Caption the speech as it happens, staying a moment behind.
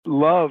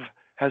love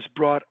has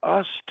brought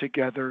us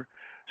together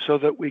so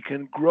that we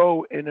can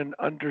grow in an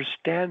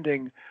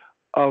understanding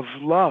of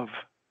love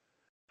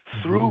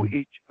through Mm-hmm.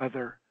 each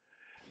other.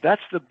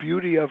 That's the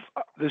beauty of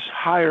this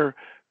higher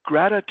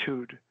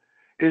gratitude,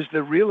 is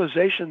the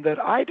realization that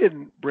I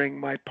didn't bring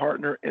my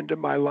partner into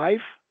my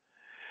life.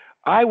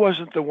 I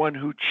wasn't the one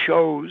who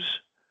chose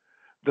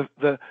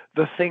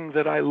the thing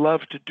that I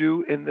love to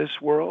do in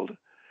this world.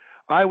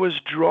 I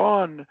was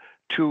drawn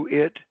to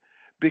it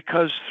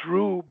because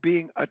through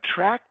being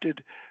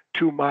attracted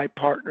to my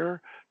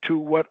partner, to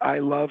what I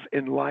love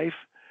in life,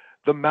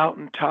 the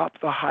mountaintop,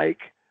 the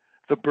hike,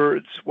 the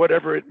birds,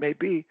 whatever it may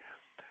be,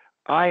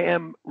 I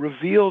am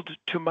revealed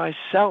to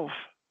myself.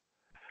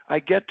 I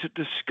get to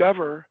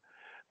discover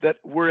that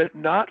were it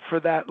not for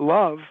that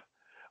love,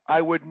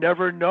 I would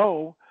never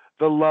know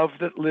the love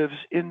that lives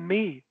in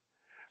me.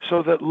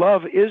 So that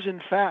love is,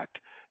 in fact,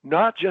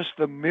 not just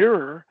the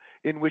mirror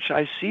in which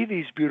I see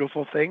these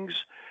beautiful things,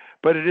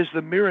 but it is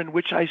the mirror in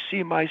which I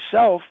see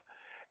myself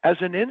as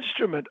an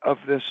instrument of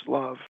this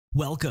love.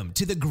 Welcome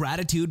to the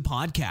Gratitude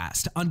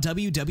Podcast on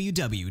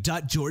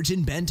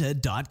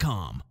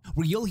www.georgianbenta.com,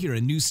 where you'll hear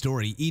a new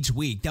story each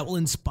week that will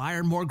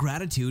inspire more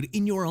gratitude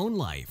in your own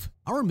life.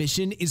 Our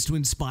mission is to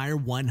inspire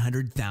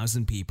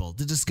 100,000 people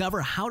to discover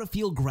how to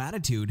feel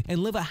gratitude and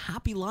live a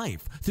happy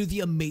life through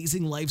the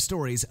amazing life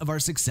stories of our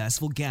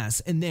successful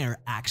guests and their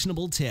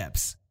actionable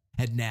tips.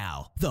 And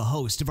now, the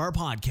host of our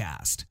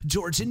podcast,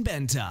 Georgian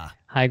Benta.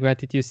 Hi,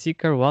 Gratitude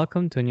Seeker.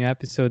 Welcome to a new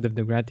episode of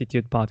the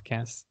Gratitude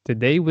Podcast.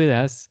 Today with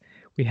us,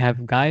 we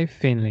have Guy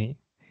Finley.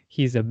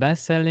 He's a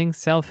best-selling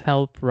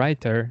self-help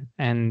writer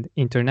and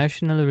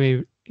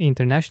internationally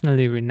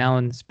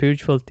renowned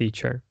spiritual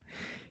teacher.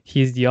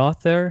 He's the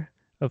author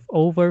of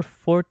over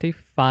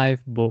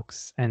 45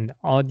 books and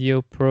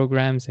audio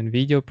programs and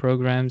video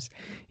programs,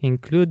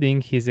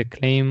 including his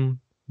acclaimed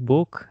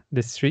book,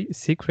 The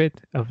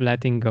Secret of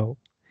Letting Go.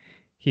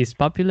 His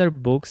popular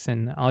books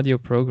and audio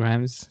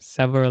programs,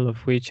 several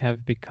of which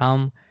have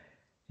become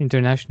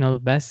international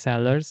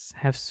bestsellers,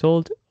 have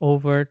sold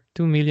over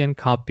 2 million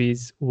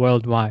copies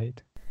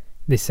worldwide.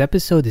 This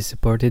episode is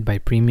supported by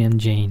Premium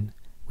Jane.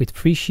 With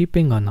free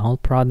shipping on all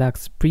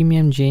products,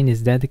 Premium Jane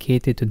is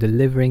dedicated to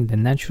delivering the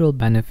natural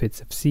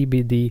benefits of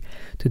CBD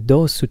to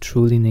those who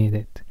truly need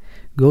it.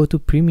 Go to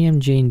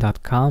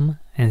premiumjane.com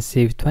and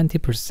save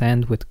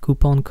 20% with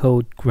coupon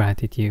code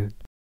GRATITUDE.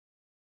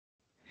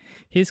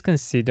 He is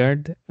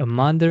considered a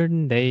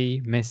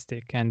modern-day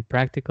mystic and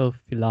practical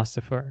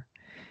philosopher.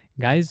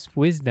 Guy's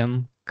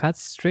wisdom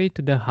cuts straight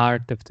to the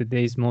heart of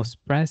today's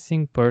most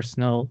pressing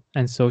personal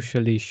and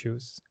social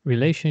issues: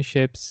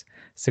 relationships,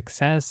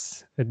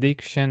 success,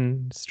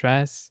 addiction,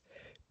 stress,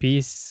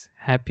 peace,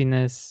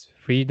 happiness,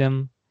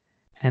 freedom,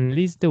 and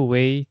leads the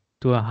way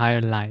to a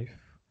higher life.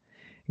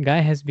 Guy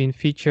has been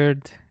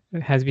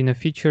a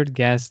featured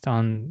guest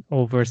on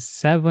over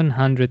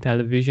 700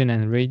 television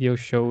and radio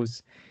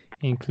shows,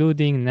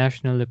 including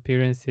national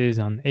appearances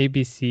on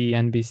ABC,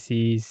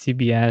 NBC,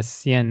 CBS,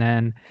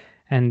 CNN,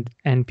 and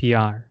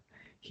NPR.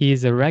 He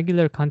is a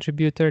regular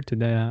contributor to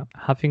the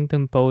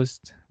Huffington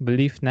Post,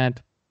 BeliefNet,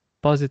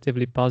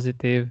 Positively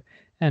Positive,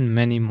 and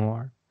many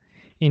more.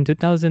 In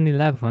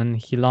 2011,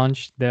 he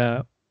launched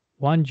the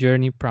One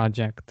Journey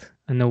Project,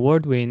 an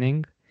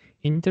award-winning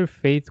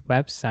interfaith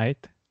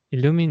website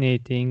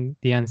illuminating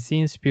the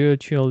unseen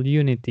spiritual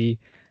unity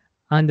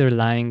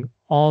underlying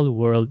all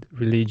world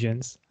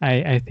religions.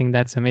 I think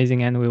that's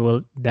amazing, and we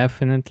will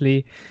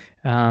definitely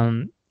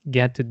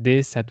get to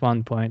this at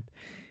one point.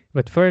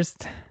 But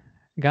first,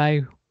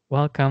 Guy,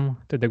 welcome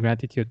to the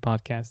Gratitude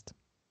Podcast.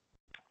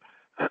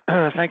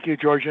 Thank you,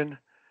 Georgian,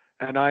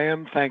 and I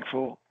am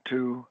thankful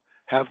to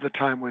have the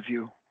time with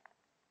you.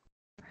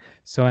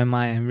 So am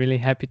I. I'm really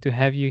happy to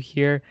have you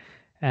here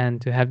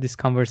and to have this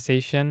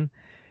conversation.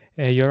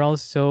 You're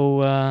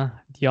also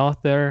the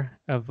author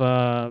of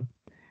a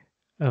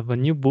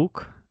new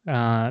book,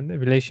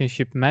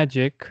 Relationship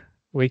Magic,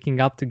 Waking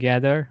Up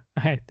Together.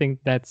 I think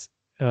that's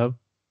a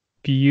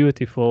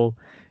beautiful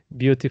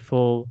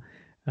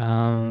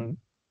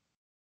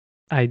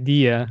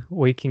idea,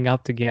 waking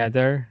up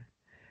together.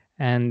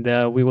 And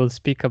we will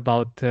speak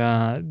about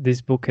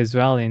this book as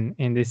well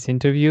in this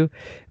interview.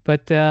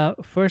 But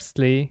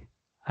firstly,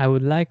 I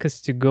would like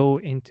us to go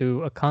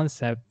into a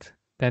concept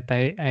that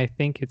I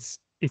think it's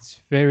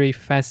very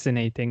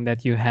fascinating,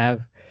 that you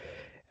have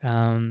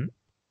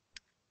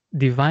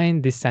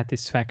divine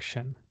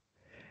dissatisfaction.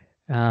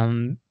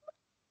 I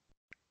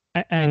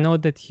know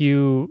that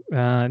you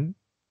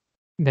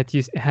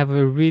have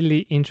a really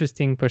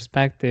interesting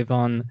perspective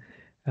on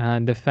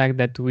the fact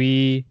that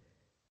we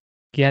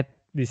get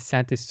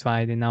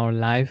dissatisfied in our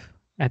life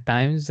at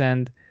times,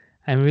 and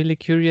I'm really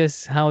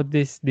curious how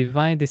this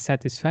divine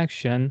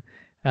dissatisfaction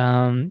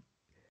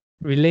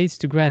relates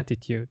to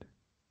gratitude.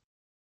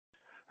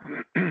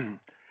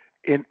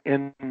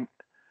 In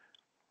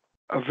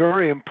a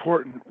very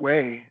important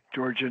way,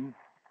 Georgian,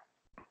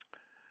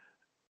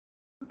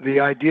 the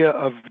idea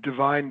of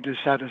divine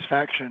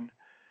dissatisfaction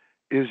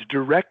is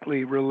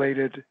directly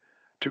related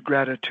to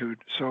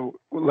gratitude.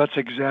 So let's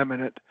examine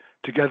it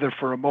together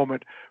for a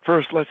moment.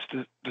 First, let's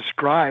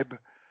describe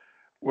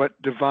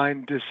what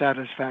divine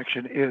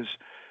dissatisfaction is,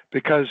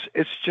 because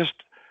it's just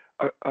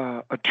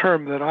a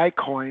term that I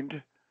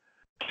coined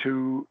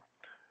to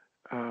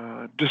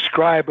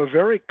describe a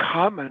very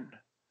common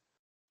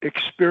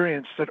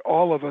experience that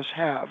all of us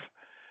have,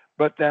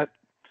 but that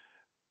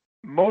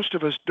most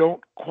of us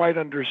don't quite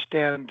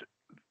understand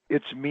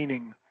its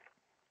meaning.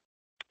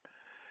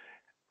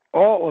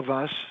 All of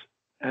us,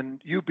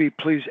 and you be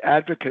please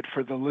advocate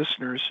for the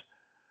listeners,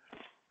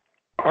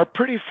 are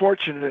pretty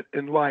fortunate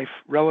in life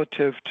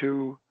relative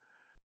to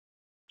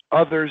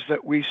others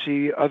that we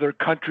see, other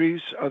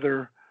countries,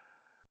 other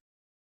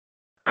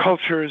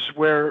cultures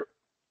where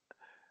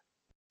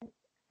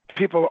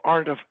people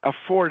aren't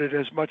afforded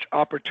as much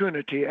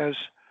opportunity as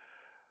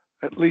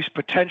at least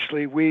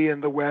potentially we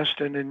in the West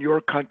and in your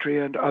country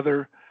and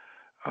other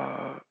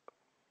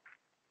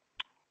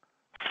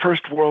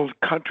first world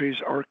countries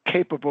are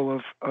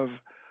capable of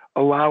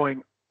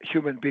allowing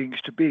human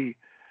beings to be.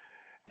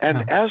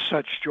 And as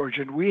such,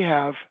 Georgian, we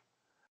have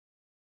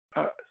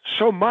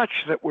so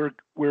much that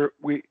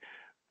we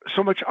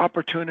so much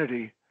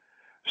opportunity,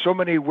 so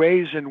many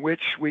ways in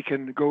which we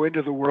can go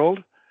into the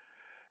world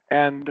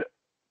and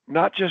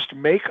not just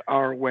make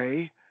our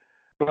way,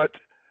 but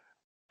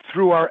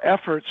through our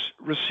efforts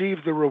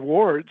receive the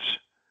rewards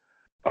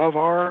of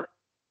our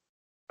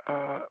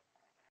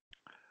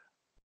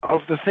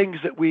of the things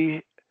that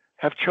we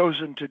have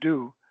chosen to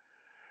do.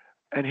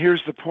 And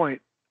here's the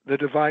point: the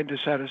divine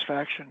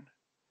dissatisfaction.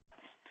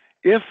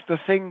 If the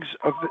things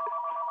of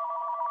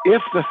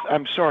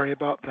I'm sorry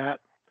about that.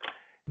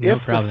 No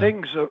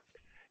problem.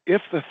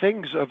 If the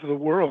things of the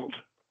world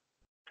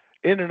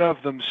in and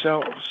of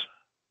themselves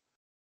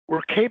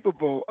were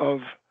capable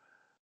of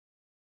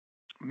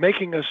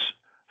making us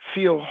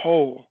feel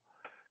whole,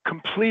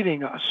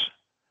 completing us,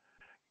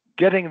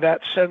 getting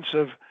that sense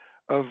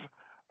of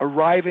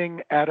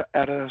arriving at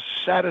a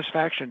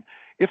satisfaction,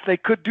 if they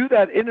could do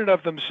that in and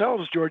of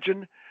themselves,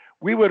 Georgian,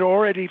 we would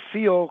already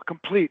feel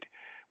complete.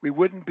 We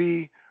wouldn't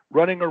be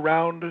running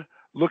around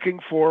looking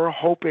for,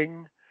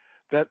 hoping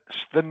that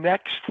the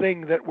next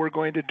thing that we're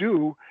going to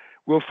do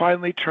will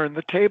finally turn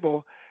the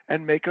table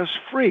and make us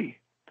free.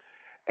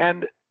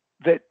 And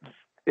that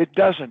it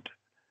doesn't.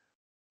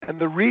 And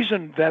the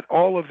reason that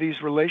all of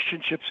these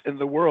relationships in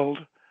the world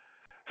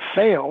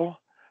fail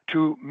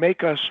to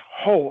make us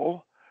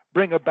whole,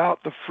 bring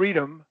about the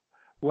freedom,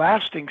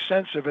 lasting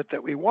sense of it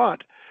that we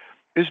want,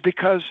 is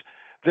because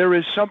there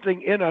is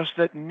something in us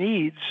that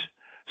needs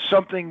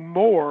something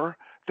more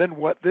than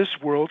what this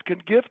world can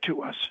give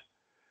to us.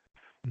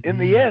 In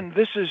the end,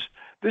 this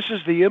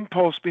is the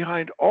impulse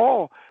behind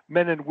all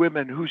men and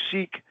women who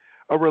seek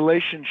a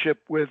relationship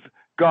with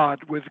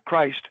God, with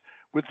Christ,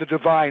 with the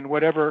divine,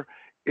 whatever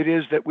it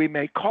is that we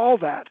may call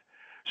that.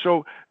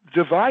 So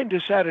divine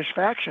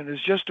dissatisfaction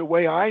is just a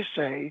way I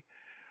say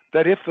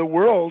that if the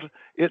world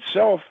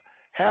itself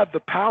had the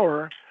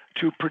power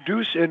to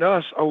produce in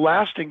us a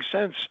lasting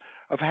sense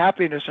of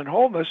happiness and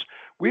wholeness,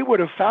 we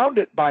would have found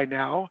it by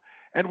now,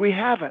 and we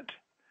haven't.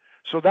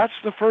 So that's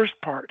the first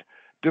part,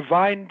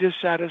 divine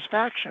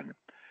dissatisfaction.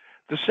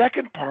 The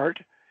second part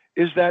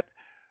is that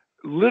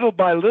little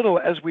by little,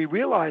 as we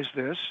realize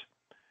this,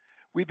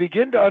 we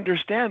begin to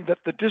understand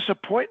that the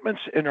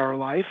disappointments in our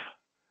life,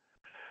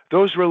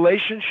 those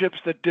relationships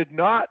that did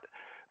not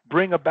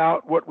bring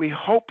about what we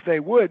hope they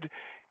would,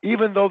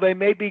 even though they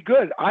may be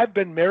good. I've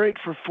been married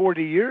for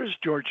 40 years,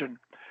 Georgian.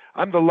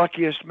 I'm the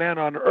luckiest man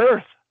on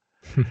earth.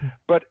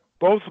 But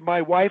both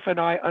my wife and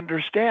I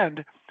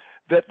understand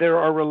that there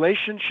are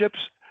relationships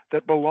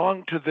that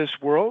belong to this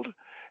world,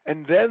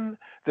 and then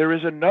there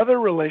is another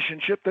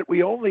relationship that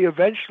we only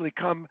eventually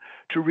come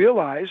to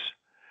realize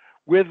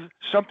with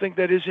something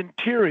that is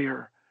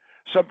interior,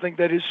 something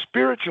that is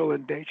spiritual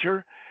in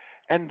nature,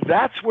 and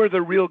that's where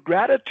the real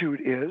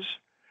gratitude is,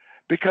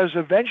 because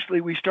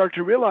eventually we start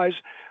to realize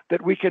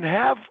that we can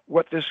have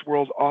what this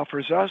world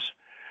offers us,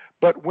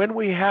 but when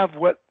we have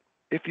what,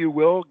 if you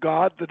will,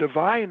 God, the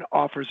divine,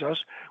 offers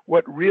us,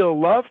 what real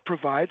love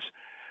provides,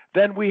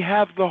 then we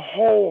have the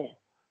whole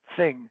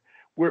thing.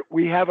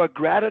 We have a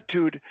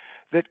gratitude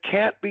that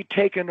can't be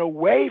taken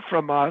away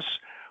from us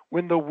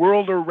when the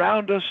world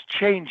around us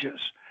changes,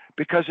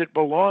 because it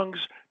belongs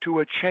to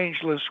a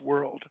changeless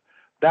world.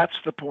 That's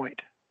the point.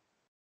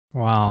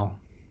 Wow,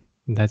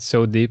 that's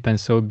so deep and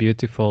so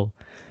beautiful.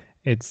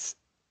 It's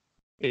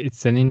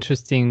an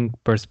interesting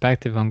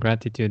perspective on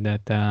gratitude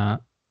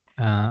that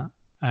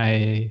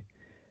I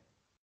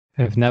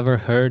have never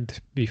heard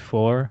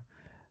before,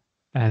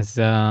 as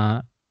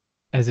a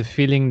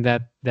feeling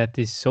that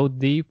is so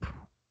deep,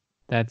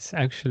 that's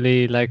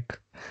actually like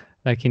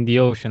in the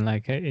ocean,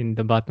 like in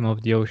the bottom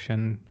of the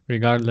ocean,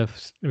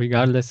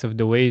 regardless of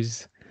the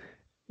waves,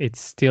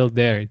 it's still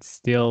there. It's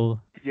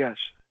still Yes.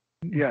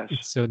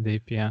 It's so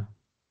deep, yeah.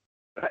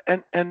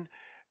 And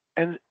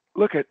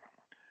look at,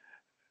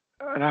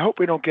 and I hope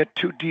we don't get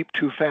too deep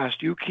too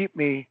fast. You keep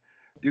me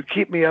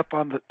up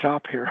on the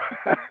top here.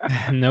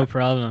 No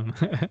problem.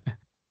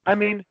 I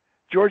mean,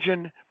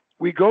 Georgian,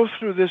 we go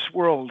through this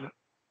world,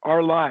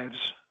 our lives,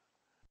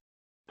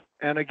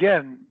 And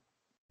again,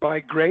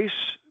 by grace,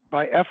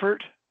 by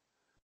effort,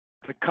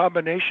 the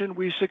combination,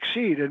 we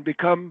succeed and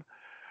become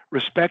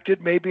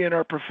respected maybe in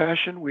our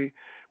profession.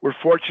 We're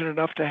fortunate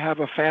enough to have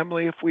a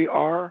family if we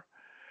are.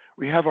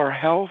 We have our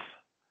health.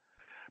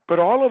 But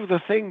all of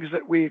the things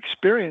that we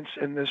experience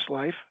in this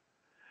life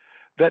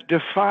that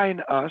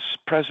define us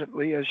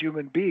presently as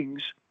human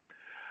beings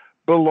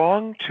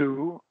belong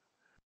to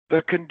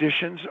the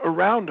conditions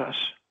around us.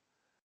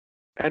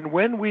 And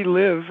when we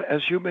live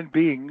as human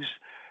beings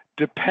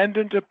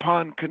dependent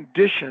upon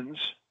conditions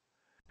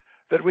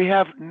that we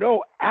have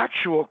no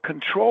actual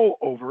control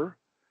over,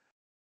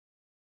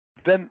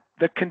 then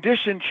the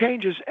condition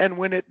changes. And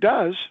when it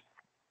does,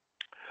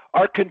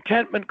 our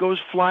contentment goes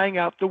flying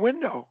out the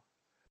window.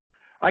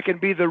 I can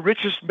be the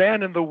richest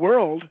man in the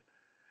world,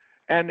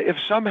 and if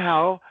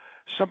somehow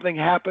something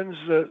happens,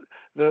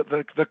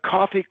 the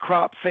coffee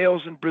crop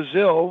fails in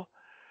Brazil,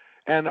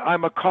 and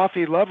I'm a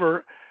coffee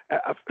lover,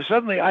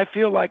 suddenly I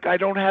feel like I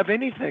don't have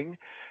anything,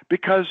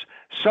 because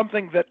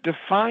something that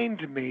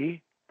defined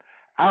me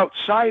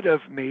outside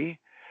of me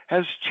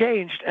has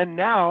changed, and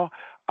now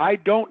I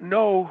don't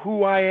know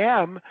who I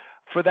am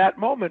for that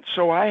moment.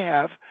 So I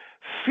have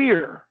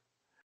fear.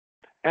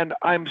 And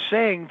I'm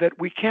saying that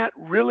we can't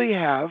really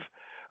have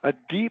a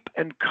deep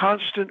and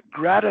constant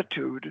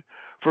gratitude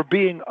for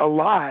being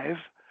alive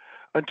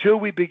until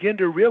we begin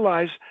to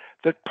realize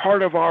that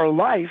part of our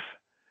life,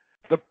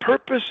 the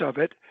purpose of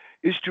it,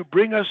 is to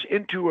bring us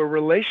into a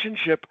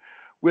relationship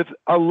with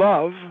a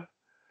love,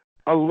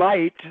 a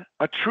light,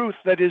 a truth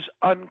that is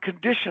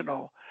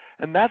unconditional.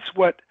 And that's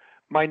what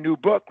my new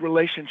book,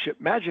 Relationship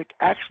Magic,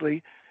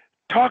 actually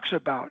talks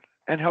about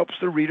and helps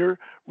the reader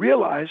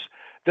realize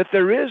that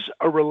there is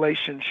a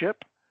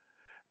relationship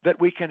that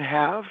we can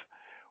have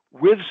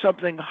with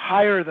something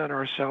higher than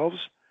ourselves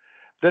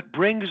that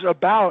brings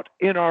about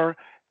in our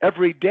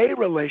everyday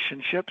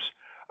relationships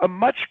a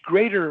much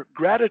greater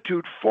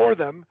gratitude for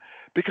them,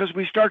 because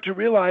we start to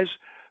realize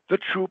the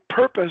true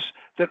purpose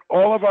that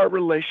all of our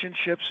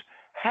relationships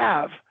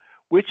have,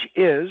 which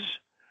is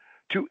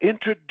to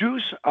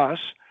introduce us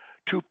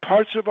to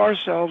parts of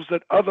ourselves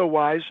that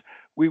otherwise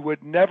we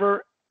would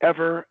never,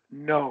 ever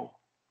know.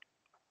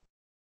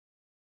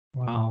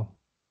 Wow.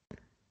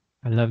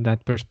 I love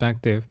that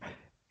perspective.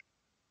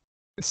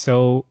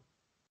 So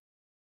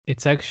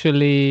it's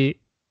actually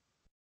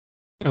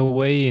a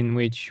way in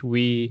which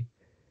we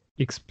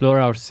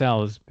explore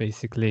ourselves,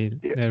 basically,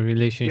 the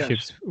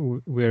relationships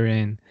we're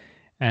in.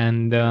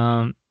 And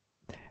the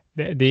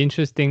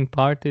interesting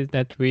part is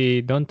that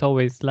we don't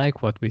always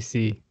like what we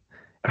see,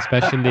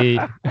 especially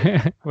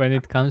when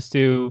it comes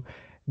to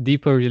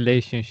deeper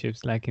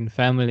relationships, like in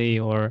family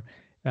or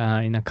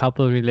in a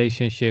couple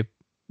relationship.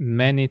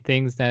 Many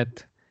things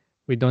that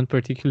we don't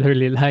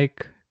particularly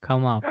like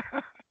come up.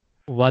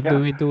 What do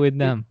we do with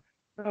them?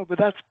 No, but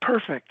that's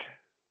perfect.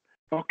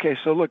 Okay,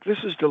 so look, this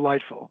is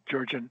delightful,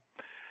 Georgian.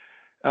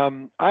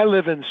 I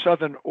live in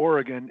Southern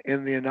Oregon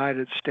in the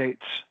United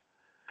States.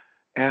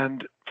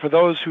 And for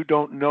those who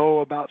don't know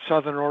about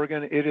Southern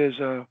Oregon, it is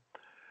a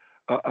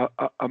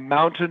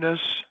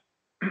mountainous,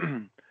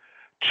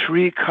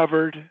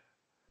 tree-covered,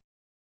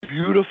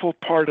 beautiful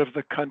part of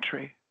the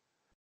country.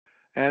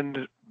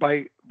 And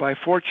by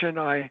fortune,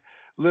 I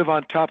live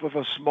on top of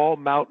a small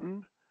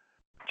mountain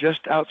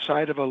just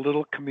outside of a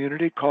little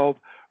community called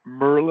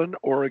Merlin,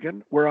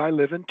 Oregon, where I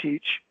live and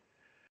teach.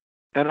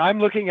 And I'm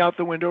looking out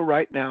the window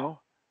right now,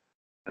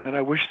 and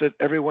I wish that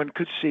everyone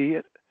could see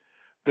it.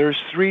 There's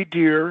 3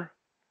 deer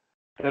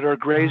that are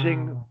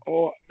grazing,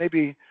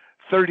 maybe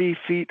 30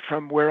 feet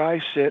from where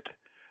I sit.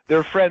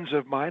 They're friends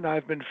of mine.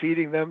 I've been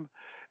feeding them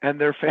and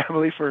their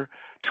family for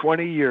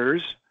 20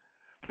 years.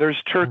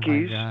 There's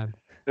turkeys,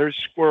 there's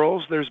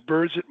squirrels, there's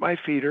birds at my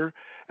feeder,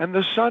 and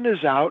the sun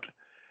is out,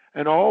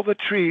 and all the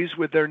trees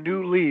with their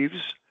new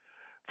leaves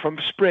from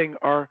spring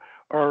are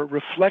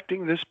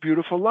reflecting this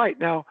beautiful light.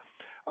 Now,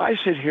 I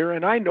sit here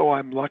and I know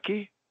I'm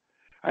lucky.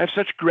 I have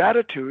such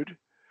gratitude.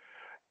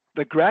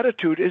 The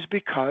gratitude is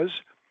because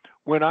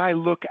when I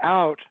look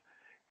out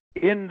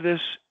in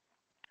this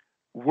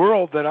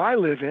world that I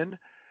live in,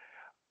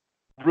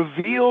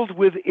 revealed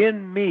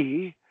within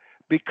me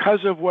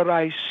because of what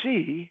I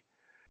see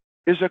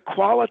is a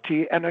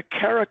quality and a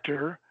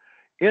character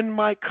in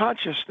my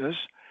consciousness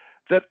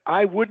that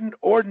I wouldn't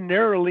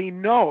ordinarily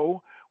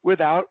know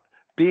without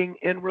being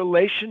in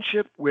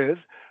relationship with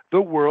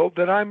the world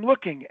that I'm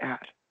looking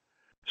at.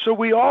 So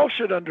we all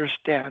should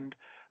understand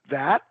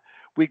that.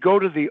 We go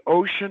to the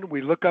ocean,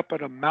 we look up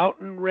at a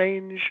mountain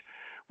range,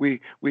 we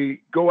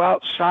go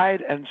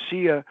outside and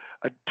see a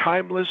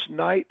timeless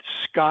night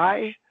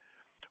sky.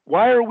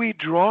 Why are we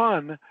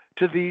drawn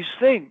to these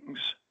things?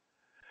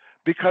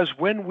 Because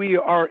when we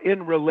are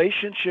in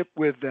relationship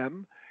with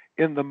them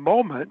in the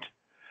moment,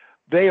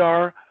 they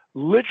are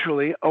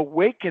literally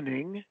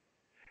awakening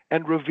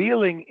and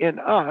revealing in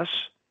us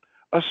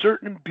a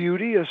certain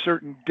beauty, a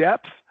certain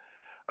depth,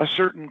 a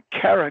certain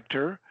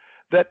character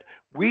that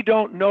we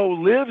don't know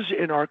lives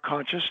in our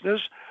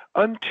consciousness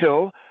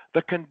until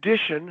the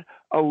condition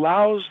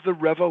allows the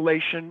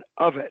revelation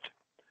of it.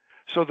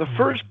 So the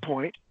first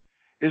point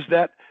is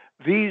that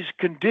these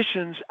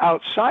conditions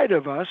outside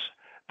of us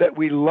that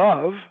we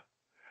love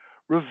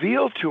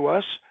reveal to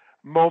us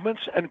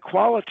moments and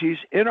qualities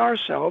in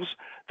ourselves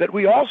that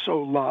we also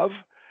love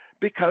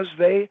because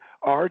they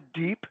are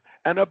deep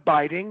and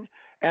abiding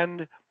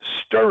and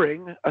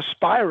stirring,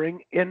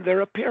 aspiring in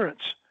their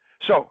appearance.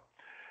 So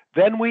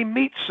then we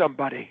meet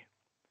somebody.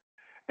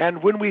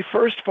 And when we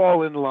first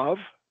fall in love,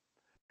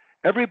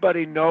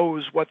 everybody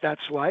knows what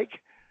that's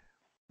like.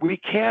 We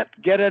can't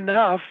get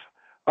enough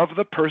of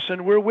the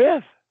person we're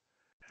with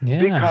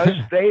because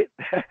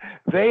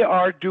they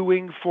are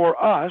doing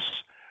for us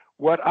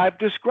what I've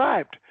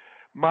described.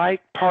 My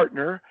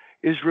partner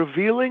is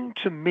revealing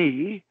to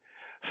me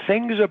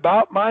things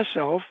about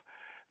myself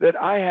that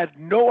I had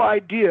no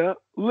idea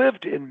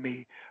lived in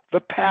me.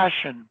 The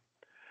passion,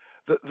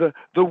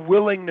 the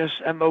willingness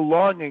and the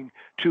longing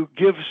to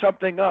give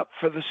something up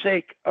for the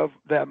sake of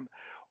them.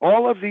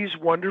 All of these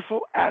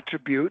wonderful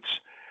attributes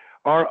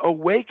are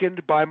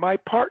awakened by my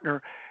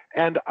partner.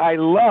 And I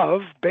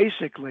love,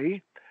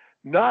 basically,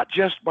 not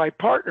just my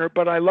partner,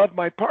 but I love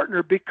my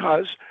partner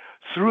because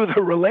through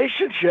the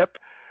relationship,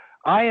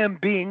 I am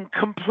being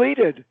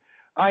completed.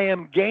 I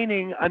am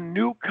gaining a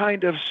new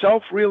kind of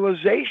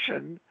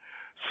self-realization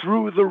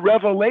through the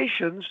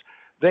revelations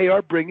they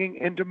are bringing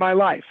into my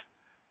life.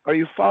 Are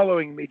you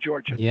following me,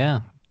 Georgian?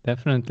 Yeah,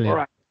 definitely. All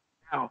right.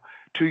 Now,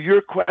 to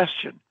your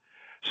question.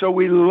 So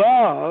we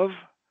love,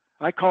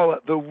 I call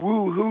it the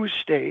woo-hoo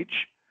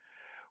stage,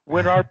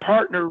 when our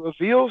partner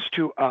reveals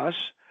to us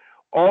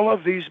all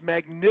of these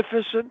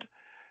magnificent,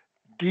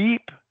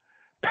 deep,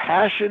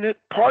 passionate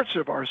parts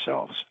of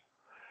ourselves.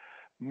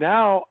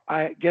 Now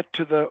I get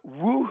to the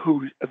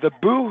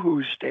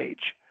boo-hoo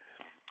stage,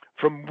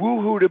 from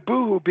woo-hoo to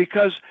boo-hoo,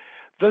 because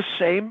the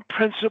same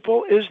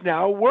principle is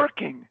now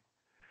working.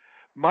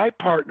 My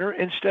partner,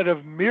 instead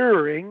of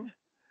being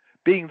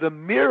the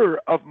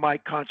mirror of my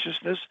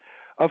consciousness,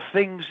 of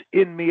things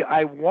in me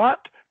I want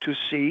to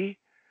see,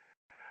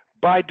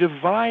 by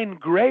divine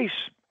grace,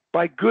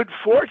 by good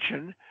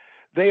fortune,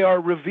 they are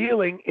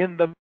revealing in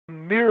the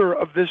mirror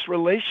of this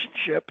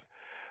relationship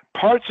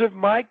parts of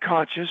my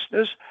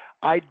consciousness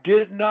I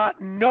did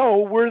not know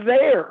were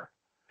there.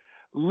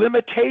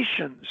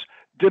 Limitations,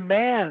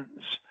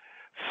 demands,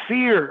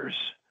 fears,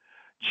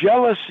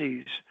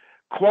 jealousies,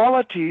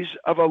 qualities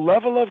of a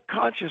level of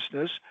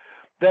consciousness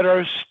that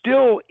are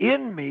still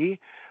in me,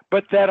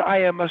 but that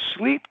I am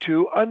asleep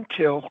to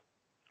until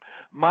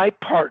my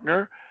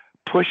partner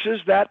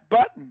pushes that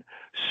button,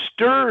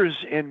 stirs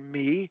in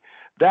me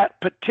that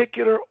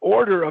particular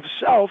order of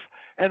self,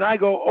 and I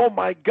go, oh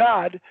my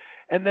God.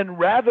 And then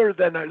rather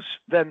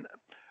than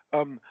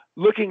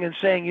looking and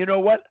saying, you know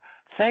what,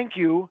 thank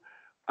you,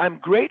 I'm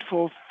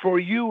grateful for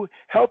you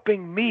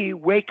helping me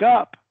wake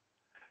up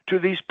to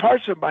these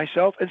parts of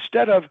myself.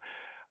 Instead of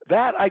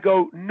that, I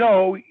go,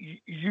 no,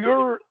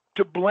 you're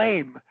to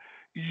blame.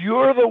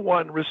 You're the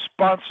one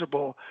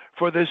responsible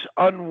for this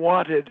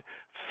unwanted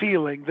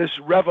feeling, this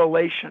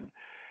revelation.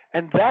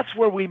 And that's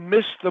where we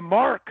miss the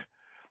mark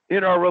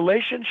in our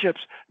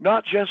relationships,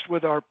 not just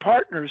with our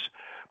partners,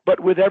 but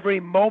with every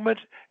moment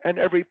and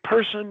every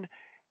person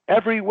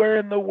everywhere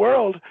in the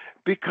world,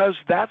 because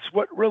that's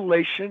what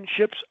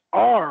relationships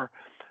are.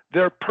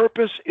 Their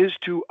purpose is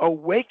to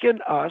awaken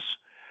us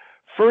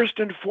first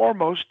and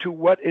foremost to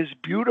what is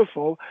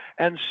beautiful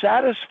and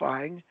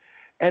satisfying,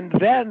 and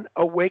then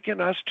awaken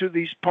us to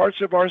these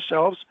parts of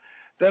ourselves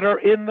that are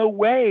in the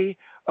way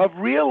of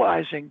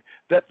realizing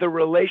that the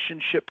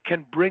relationship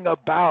can bring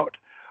about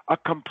a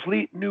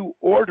complete new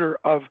order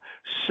of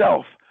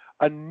self,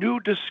 a new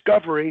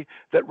discovery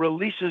that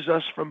releases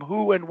us from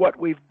who and what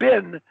we've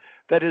been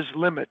that is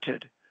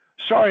limited.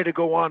 Sorry to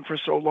go on for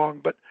so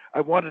long, but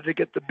I wanted to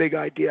get the big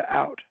idea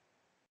out.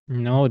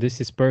 No, this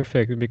is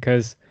perfect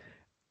because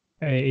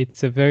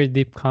it's a very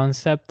deep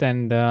concept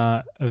and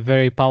a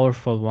very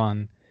powerful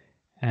one.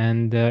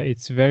 And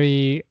it's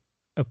very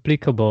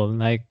applicable.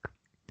 Like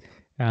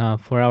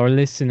for our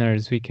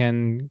listeners, we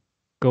can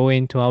go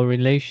into our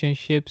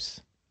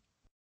relationships,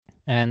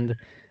 and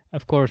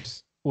of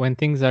course, when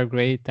things are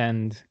great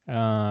and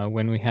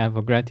when we have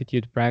a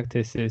gratitude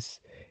practices,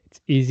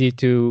 it's easy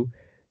to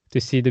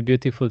see the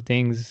beautiful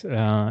things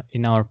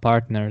in our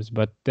partners.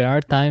 But there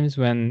are times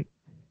when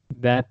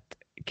that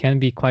can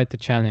be quite a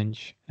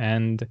challenge,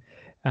 and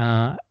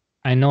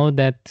I know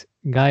that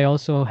Guy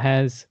also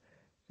has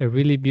a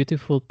really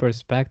beautiful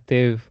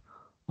perspective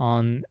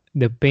on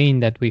the pain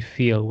that we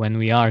feel when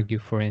we argue,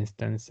 for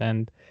instance,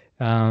 and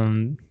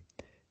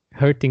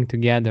hurting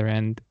together,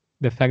 and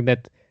the fact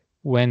that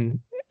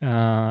when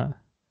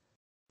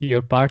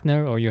your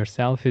partner or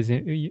yourself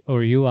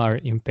or you are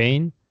in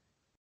pain,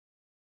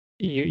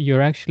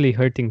 you're actually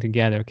hurting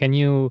together. Can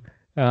you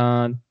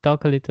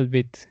talk a little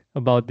bit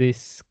about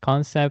this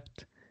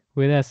concept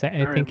with us?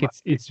 I think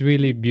it's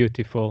really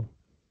beautiful.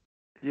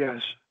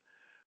 Yes,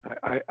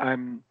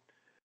 I'm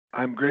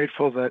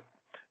grateful that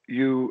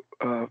you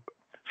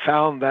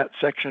found that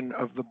section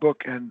of the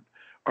book and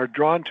are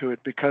drawn to it,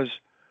 because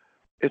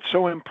it's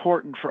so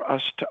important for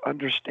us to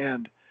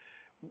understand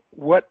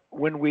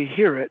when we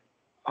hear it,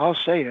 I'll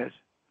say it,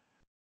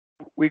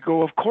 we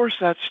go, of course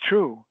that's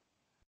true.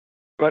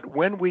 But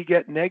when we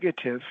get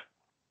negative,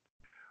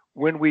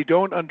 when we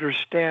don't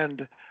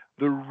understand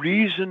the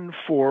reason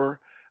for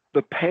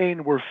the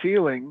pain we're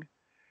feeling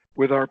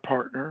with our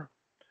partner,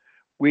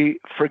 we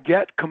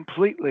forget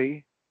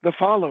completely the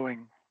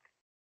following.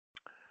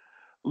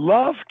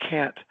 Love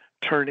can't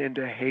turn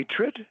into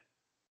hatred.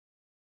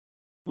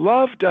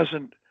 Love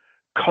doesn't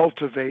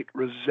cultivate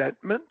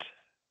resentment.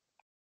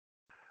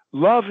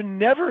 Love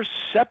never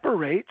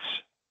separates,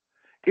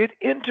 it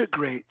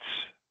integrates.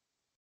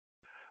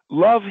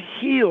 Love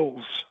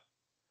heals.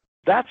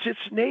 That's its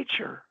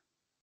nature.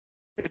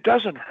 It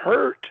doesn't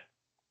hurt.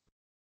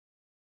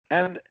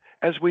 And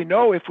as we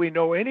know, if we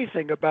know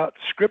anything about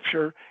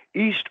Scripture,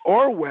 east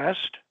or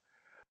west,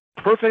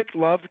 perfect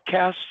love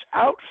casts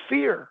out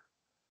fear.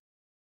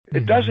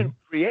 It doesn't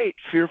create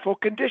fearful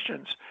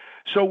conditions.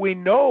 So we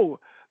know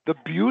the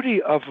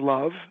beauty of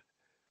love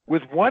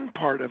with one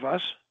part of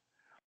us,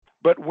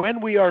 but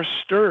when we are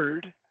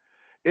stirred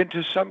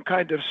into some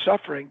kind of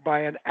suffering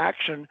by an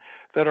action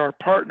that our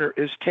partner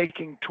is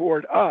taking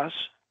toward us,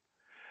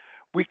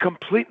 we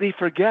completely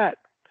forget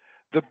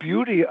the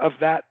beauty of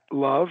that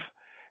love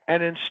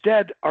and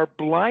instead are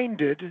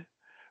blinded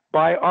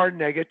by our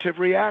negative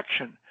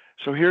reaction.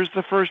 So here's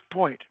the first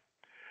point.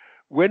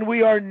 When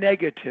we are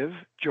negative,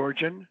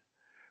 Georgian,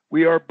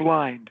 we are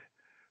blind.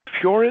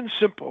 Pure and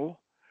simple,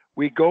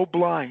 we go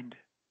blind.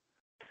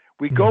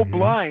 We go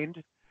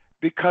blind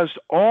because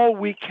all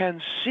we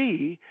can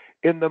see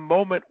in the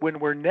moment when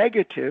we're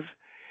negative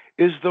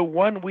is the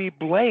one we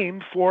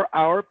blame for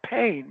our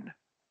pain.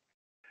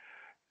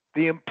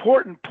 The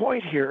important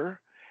point here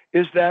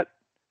is that,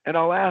 and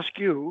I'll ask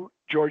you,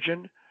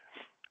 Georgian,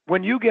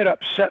 when you get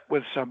upset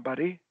with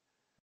somebody,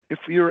 if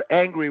you're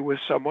angry with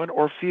someone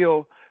or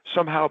feel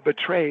somehow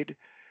betrayed,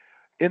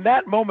 in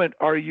that moment,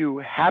 are you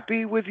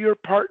happy with your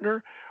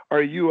partner?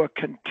 Are you a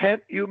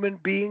content human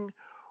being?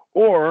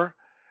 Or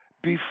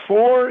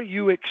before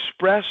you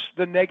express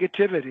the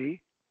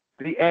negativity,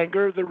 the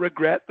anger, the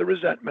regret, the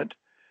resentment,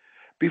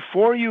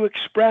 before you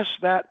express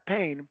that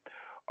pain,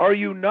 are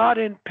you not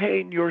in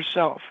pain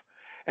yourself?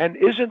 And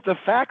isn't the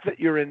fact that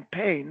you're in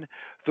pain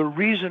the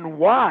reason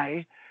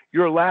why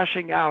you're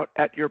lashing out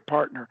at your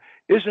partner?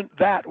 Isn't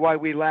that why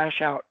we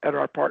lash out at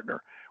our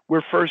partner?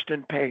 We're first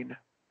in pain.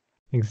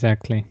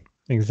 Exactly.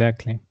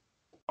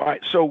 All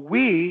right, so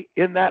we,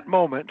 in that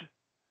moment,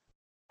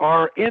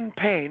 are in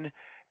pain,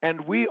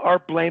 and we are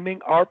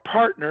blaming our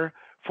partner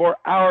for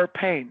our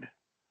pain.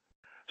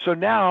 So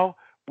now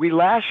we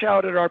lash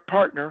out at our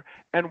partner,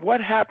 and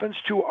what happens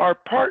to our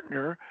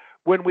partner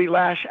when we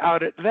lash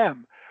out at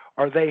them?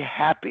 Are they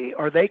happy?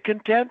 Are they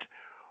content?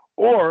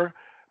 Or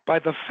by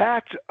the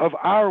fact of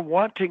our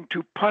wanting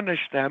to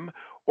punish them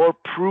or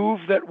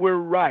prove that we're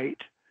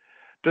right,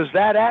 does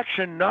that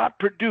action not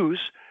produce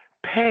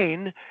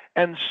pain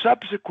and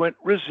subsequent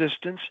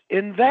resistance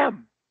in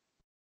them?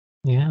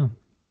 Yeah.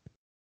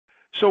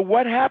 So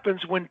what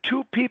happens when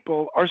two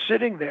people are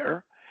sitting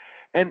there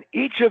and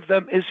each of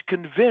them is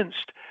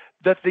convinced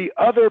that the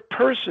other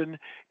person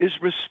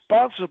is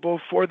responsible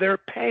for their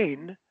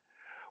pain,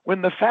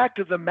 when the fact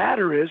of the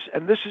matter is,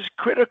 and this is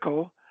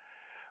critical,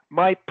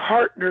 my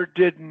partner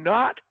did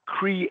not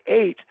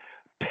create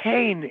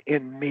pain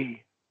in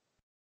me.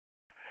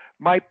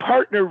 My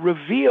partner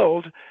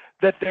revealed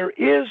that there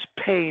is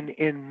pain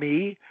in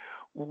me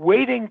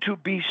waiting to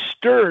be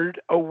stirred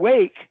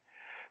awake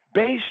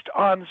based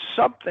on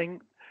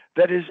something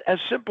that is as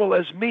simple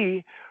as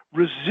me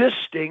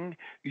resisting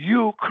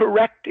you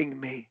correcting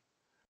me.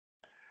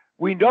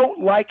 We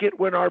don't like it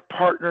when our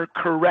partner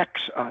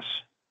corrects us.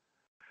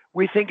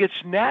 We think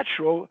it's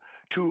natural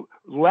to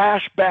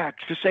lash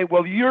back, to say,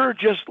 well, you're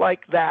just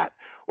like that,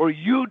 or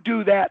you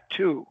do that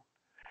too,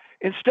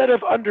 instead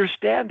of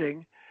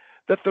understanding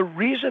that the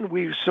reason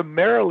we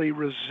summarily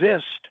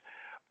resist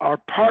our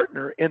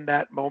partner in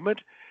that moment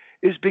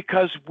is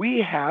because we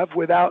have,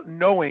 without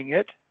knowing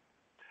it,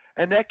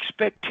 an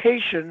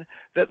expectation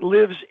that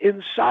lives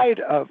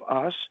inside of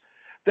us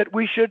that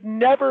we should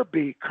never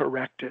be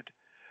corrected,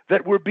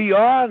 that we're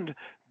beyond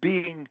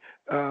being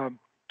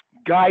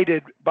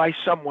guided by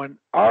someone.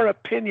 Our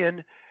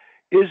opinion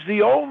is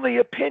the only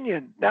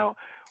opinion. Now,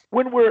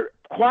 when we're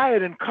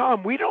quiet and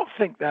calm, we don't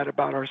think that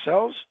about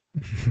ourselves.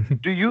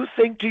 Do you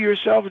think to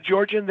yourself,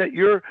 Georgian, that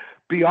you're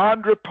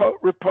beyond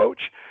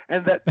reproach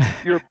and that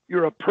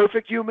you're a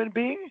perfect human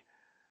being?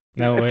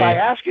 No way. If I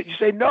ask it, you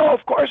say, no,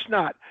 of course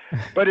not.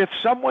 But if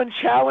someone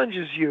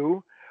challenges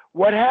you,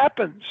 what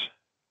happens?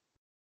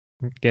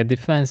 Get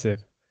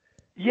defensive.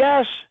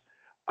 Yes,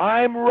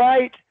 I'm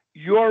right,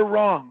 you're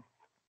wrong.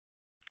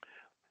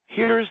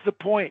 Here's the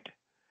point.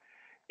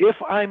 If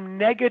I'm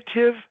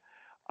negative,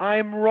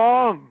 I'm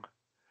wrong.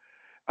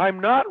 I'm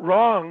not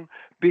wrong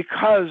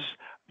because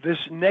this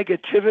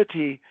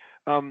negativity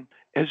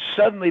has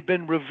suddenly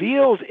been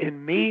revealed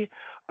in me.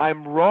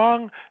 I'm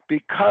wrong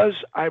because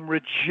I'm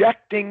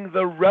rejecting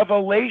the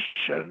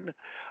revelation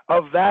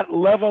of that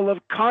level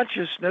of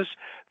consciousness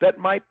that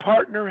my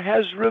partner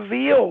has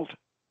revealed.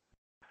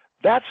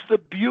 That's the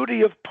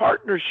beauty of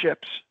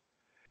partnerships.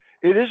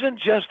 It isn't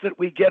just that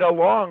we get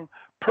along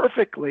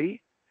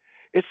perfectly,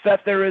 it's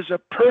that there is a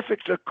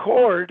perfect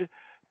accord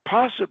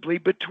possibly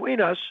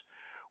between us,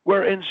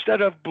 where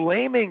instead of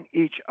blaming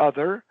each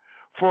other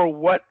for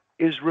what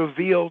is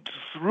revealed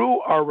through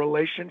our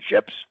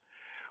relationships,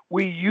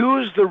 we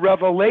use the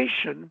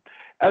revelation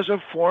as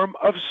a form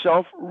of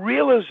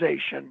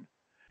self-realization,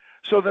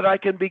 so that I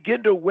can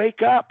begin to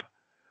wake up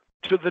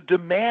to the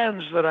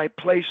demands that I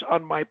place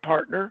on my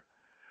partner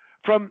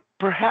from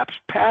perhaps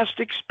past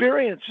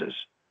experiences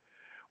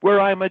where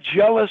I'm a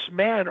jealous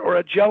man or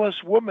a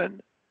jealous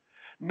woman,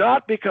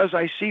 not because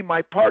I see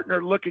my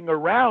partner looking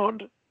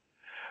around,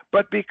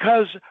 but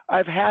because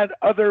I've had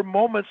other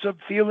moments of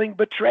feeling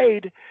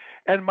betrayed,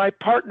 and my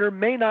partner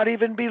may not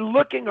even be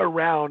looking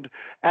around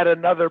at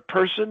another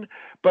person,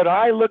 but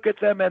I look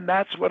at them and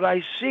that's what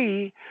I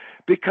see,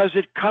 because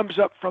it comes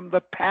up from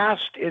the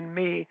past in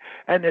me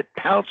and it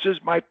pounces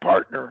my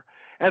partner,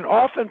 and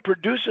often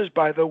produces,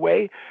 by the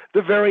way,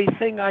 the very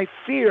thing I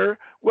fear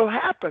will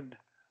happen.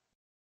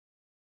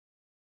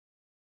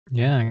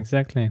 Yeah,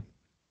 exactly.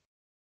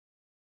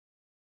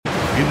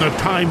 In the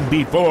time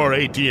before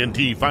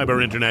AT&T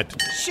Fiber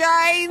Internet.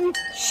 Shame!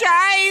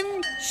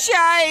 Shame!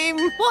 Shame!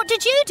 What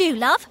did you do,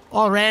 love?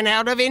 I ran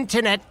out of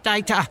internet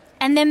data.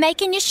 And they're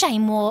making you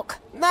shame walk.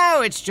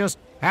 No, it's just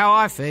how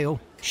I feel.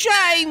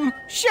 Shame!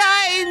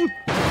 Shame!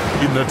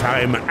 In the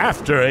time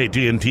after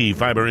AT&T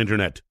Fiber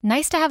Internet.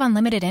 Nice to have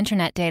unlimited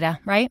internet data,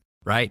 right?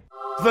 Right.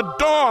 The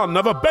dawn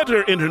of a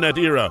better internet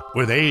era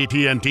with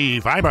AT&T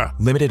Fiber.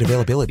 Limited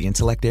availability in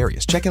select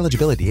areas. Check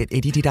eligibility at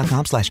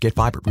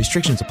att.com/getfiber.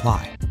 Restrictions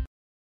apply.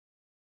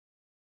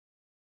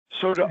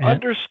 So to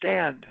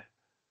understand,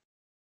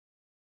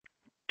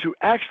 to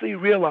actually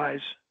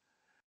realize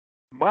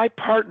my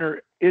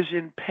partner is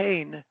in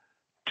pain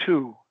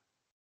too.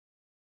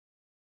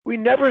 We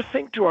never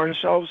think to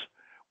ourselves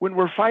when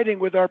we're fighting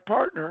with our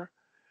partner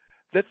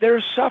that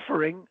they're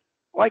suffering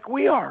like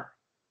we are.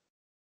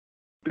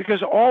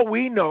 Because all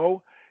we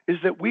know is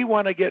that we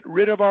want to get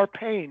rid of our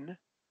pain,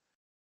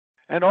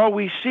 and all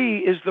we see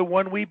is the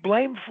one we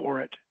blame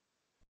for it.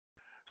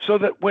 So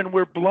that when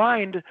we're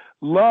blind,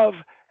 love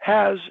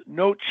has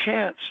no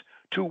chance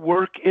to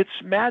work its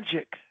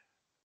magic.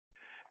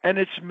 And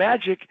its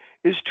magic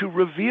is to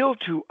reveal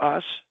to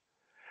us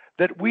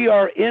that we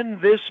are in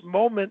this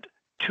moment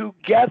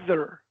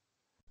together.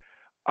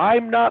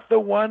 I'm not the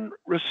one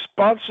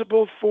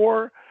responsible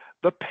for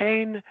the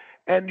pain,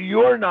 and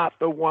you're not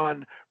the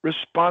one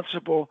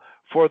responsible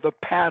for the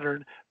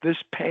pattern this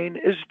pain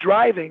is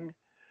driving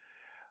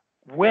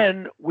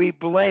when we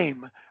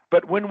blame.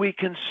 But when we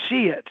can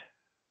see it,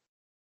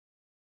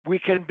 we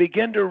can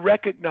begin to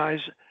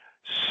recognize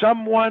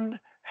someone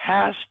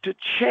has to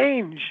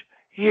change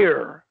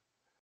here.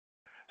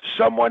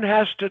 Someone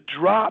has to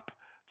drop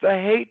the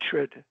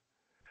hatred.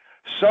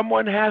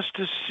 Someone has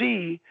to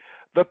see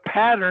the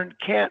pattern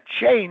can't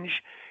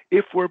change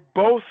if we're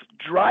both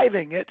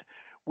driving it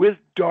with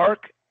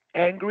dark,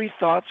 angry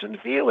thoughts and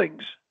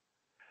feelings.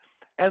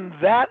 And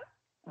that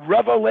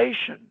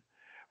revelation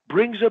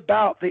brings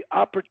about the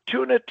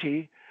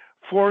opportunity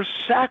for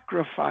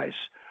sacrifice,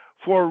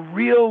 for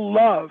real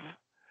love,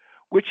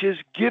 which is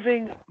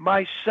giving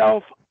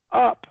myself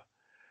up,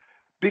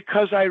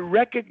 because I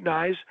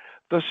recognize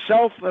the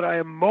self that I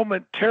am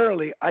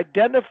momentarily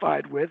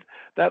identified with,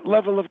 that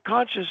level of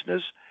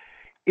consciousness,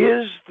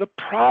 is the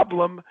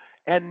problem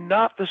and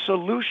not the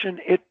solution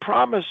it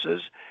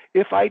promises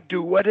if I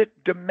do what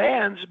it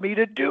demands me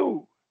to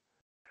do.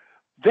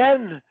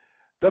 Then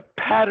the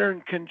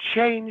pattern can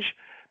change,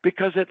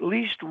 because at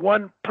least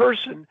one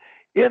person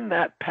in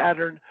that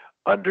pattern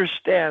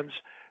understands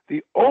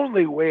the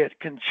only way it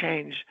can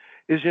change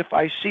is if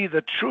I see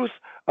the truth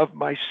of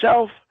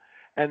myself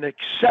and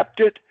accept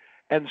it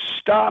and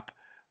stop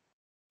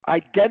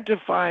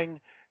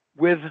identifying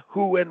with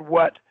who and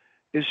what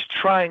is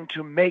trying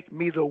to make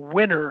me the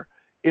winner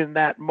in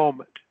that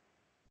moment.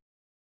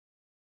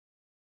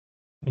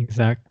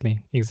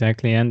 Exactly.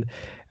 And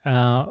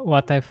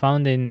what I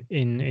found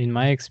in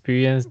my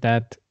experience,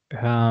 that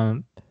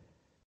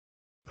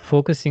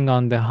focusing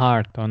on the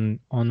heart, on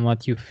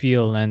what you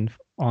feel and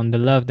on the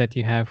love that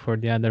you have for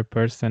the other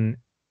person,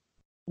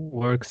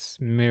 works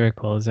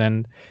miracles.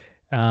 And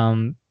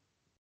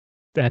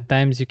at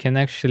times you can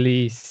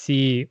actually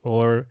see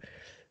or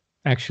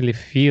actually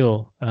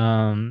feel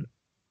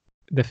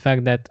the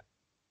fact that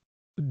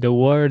the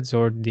words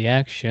or the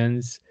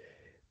actions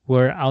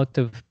were out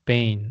of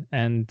pain.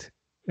 And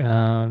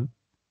I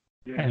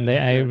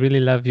really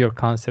love your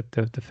concept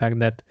of the fact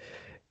that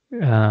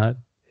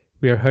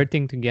we are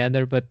hurting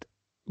together, but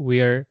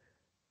we are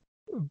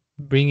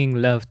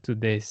bringing love to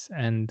this,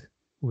 and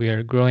we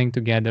are growing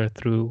together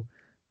through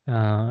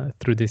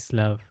this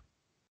love.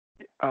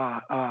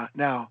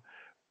 Now,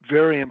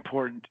 very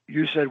important.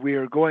 You said we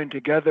are going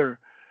together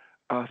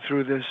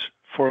through this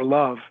for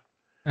love.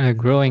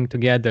 Growing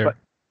together.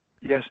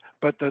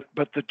 But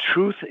the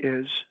truth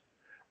is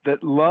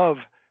that love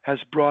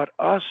has brought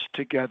us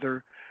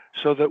together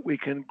so that we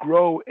can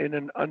grow in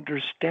an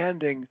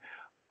understanding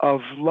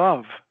of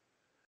love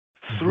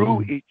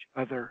through each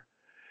other.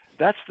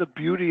 That's the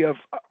beauty of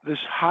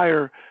this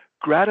higher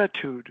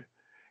gratitude,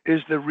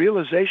 is the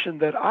realization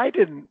that I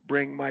didn't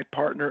bring my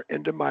partner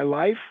into my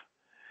life.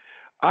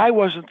 I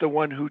wasn't the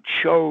one who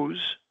chose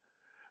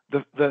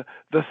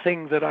the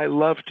thing that I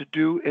love to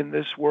do in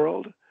this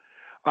world.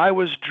 I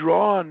was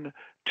drawn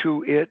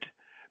to it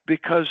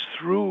because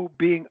through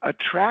being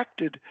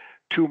attracted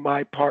to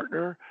my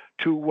partner,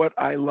 to what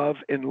I love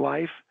in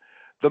life,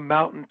 the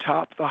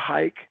mountaintop, the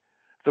hike,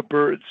 the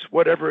birds,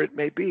 whatever it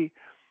may be,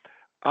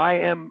 I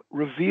am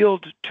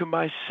revealed to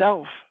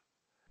myself.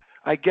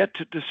 I get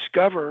to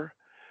discover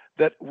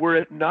that were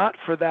it not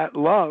for that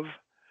love,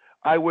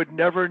 I would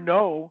never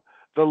know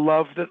the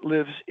love that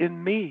lives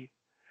in me.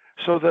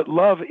 So that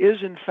love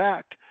is, in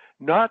fact,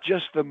 not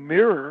just the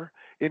mirror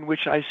in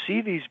which I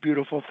see these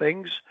beautiful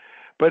things,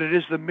 but it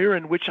is the mirror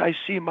in which I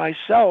see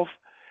myself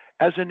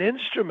as an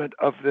instrument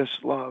of this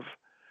love.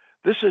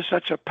 This is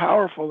such a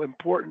powerful,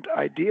 important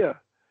idea,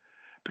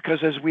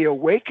 because as we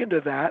awaken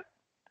to that,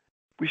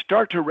 we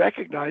start to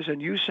recognize,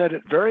 and you said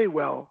it very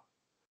well,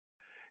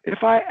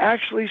 if I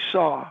actually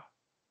saw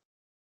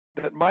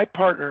that my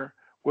partner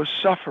was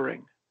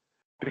suffering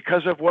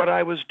because of what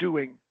I was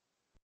doing,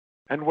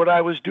 and what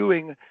I was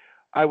doing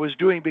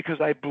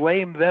because I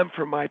blamed them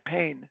for my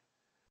pain.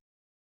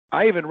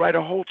 I even write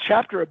a whole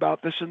chapter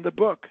about this in the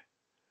book.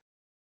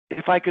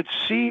 If I could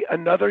see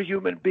another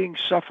human being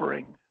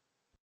suffering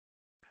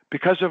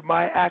because of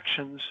my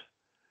actions,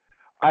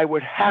 I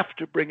would have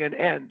to bring an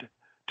end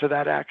to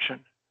that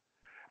action,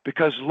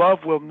 because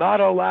love will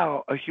not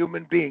allow a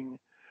human being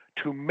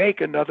to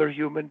make another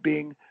human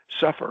being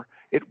suffer.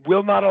 It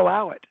will not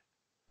allow it.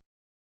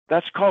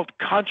 That's called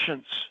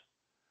conscience.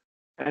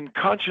 And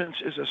conscience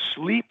is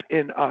asleep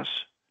in us.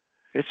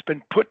 It's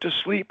been put to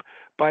sleep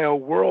by a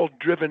world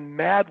driven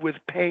mad with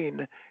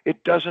pain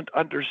it doesn't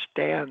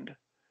understand.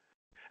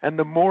 And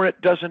the more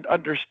it doesn't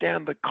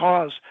understand the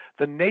cause,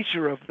 the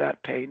nature of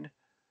that pain,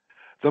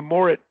 the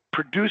more it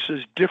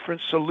produces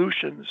different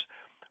solutions,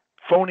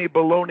 phony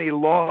baloney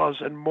laws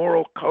and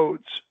moral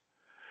codes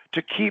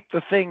to keep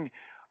the thing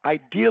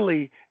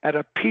ideally at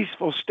a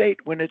peaceful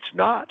state when it's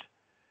not.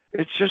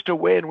 It's just a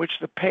way in which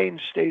the pain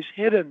stays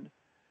hidden.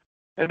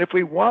 And if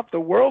we want the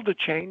world to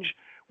change,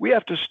 we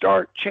have to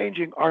start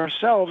changing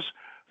ourselves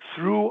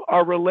through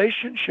our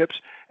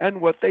relationships and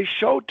what they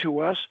show to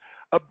us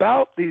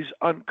about these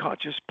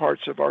unconscious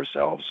parts of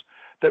ourselves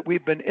that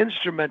we've been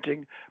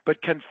instrumenting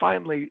but can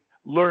finally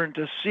learn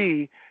to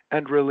see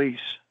and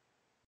release.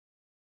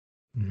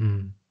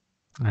 Mhm.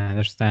 I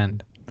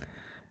understand.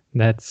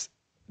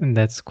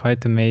 That's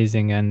quite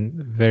amazing and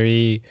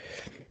very,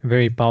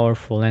 very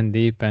powerful and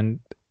deep, and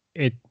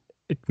it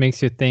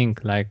makes you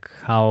think like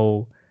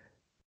how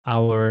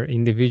our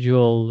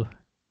individual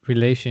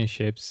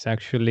relationships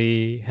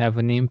actually have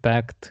an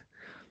impact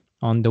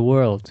on the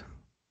world,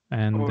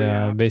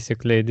 and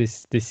basically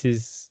this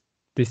is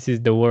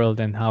the world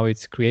and how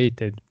it's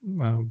created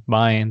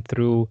by and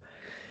through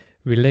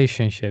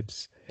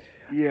relationships.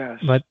 Yes.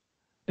 But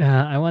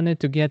I wanted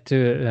to get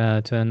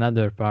to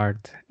another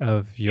part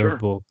of your Sure.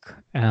 book.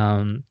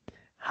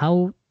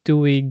 How do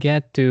we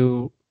get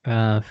to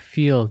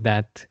feel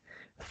that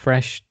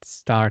fresh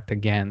start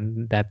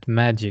again, that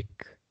magic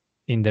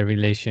in the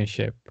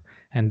relationship,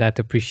 and that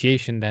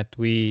appreciation that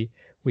we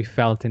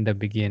felt in the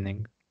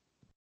beginning?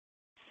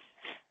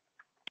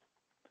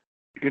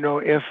 You know,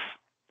 if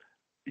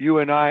you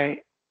and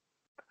I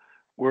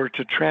were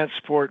to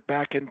transport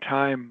back in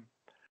time,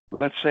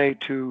 let's say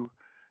to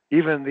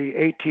even the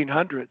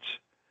 1800s,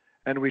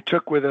 and we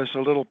took with us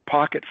a little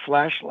pocket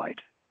flashlight,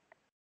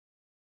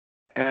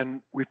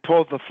 and we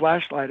pulled the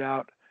flashlight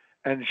out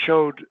and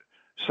showed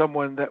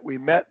someone that we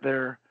met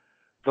there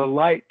the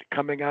light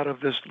coming out of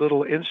this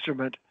little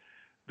instrument,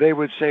 they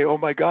would say, "Oh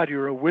my God,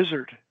 you're a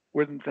wizard,"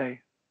 wouldn't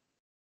they?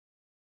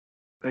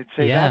 They'd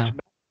say, Yeah.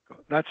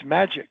 that's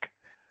magic.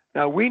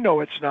 Now, we know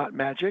it's not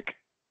magic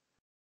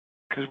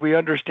because we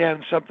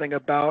understand something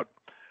about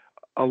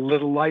a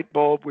little light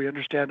bulb. We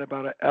understand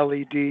about an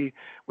LED.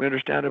 We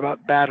understand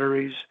about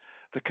batteries,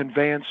 the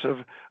conveyance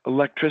of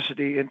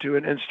electricity into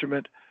an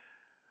instrument.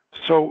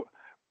 So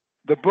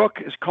the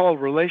book is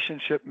called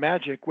Relationship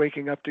Magic,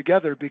 Waking Up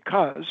Together,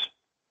 because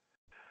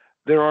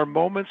there are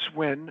moments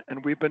when,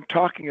 and we've been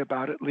talking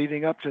about it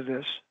leading up to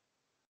this,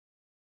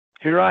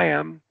 here I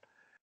am,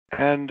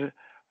 and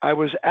I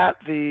was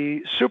at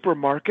the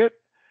supermarket,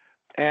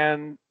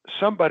 and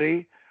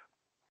somebody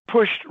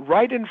pushed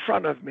right in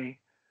front of me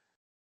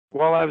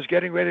while I was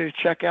getting ready to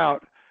check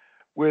out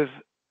with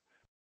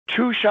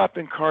 2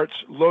 shopping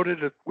carts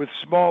loaded with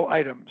small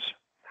items.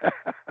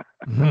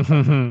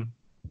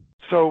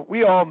 So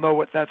we all know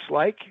what that's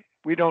like.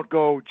 We don't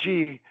go,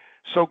 "Gee,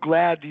 so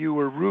glad you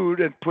were rude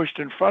and pushed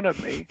in front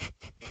of me."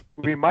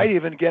 We might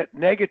even get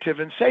negative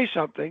and say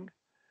something,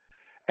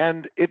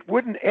 and it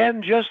wouldn't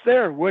end just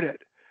there, would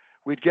it?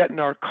 We'd get in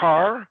our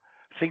car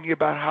thinking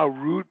about how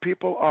rude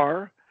people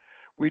are.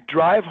 We'd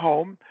drive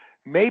home,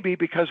 maybe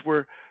because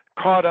we're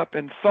caught up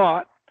in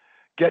thought,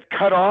 get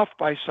cut off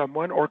by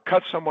someone or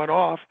cut someone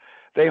off.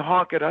 They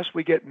honk at us.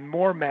 We get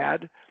more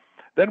mad.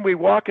 Then we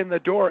walk in the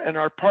door and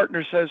our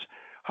partner says,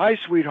 "Hi,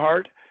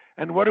 sweetheart."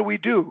 And what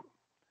do?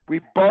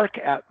 We bark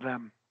at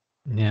them.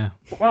 Yeah.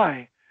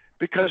 Why?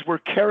 Because we're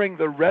carrying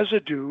the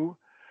residue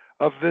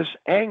of this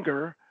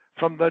anger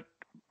from the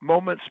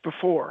moments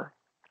before.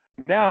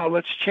 Now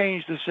let's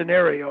change the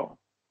scenario.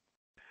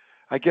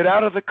 I get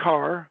out of the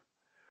car,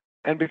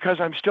 and because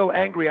I'm still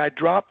angry, I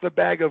drop the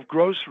bag of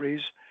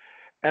groceries,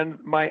 and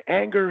my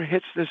anger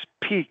hits this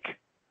peak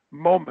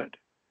moment.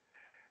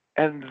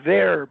 And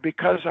there,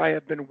 because I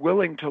have been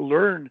willing to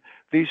learn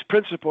these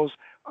principles,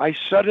 I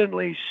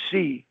suddenly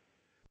see,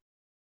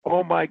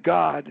 oh my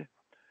God,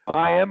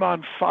 I am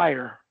on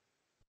fire.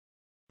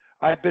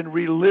 I've been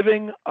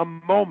reliving a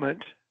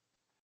moment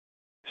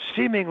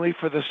seemingly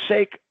for the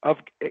sake of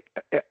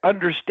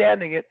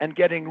understanding it and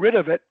getting rid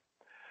of it.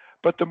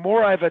 But the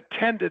more I've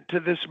attended to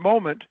this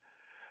moment,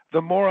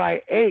 the more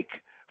I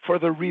ache for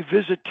the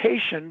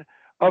revisitation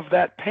of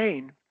that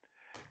pain.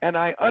 And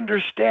I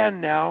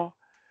understand now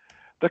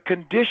the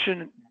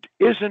condition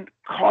isn't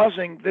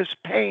causing this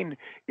pain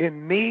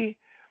in me.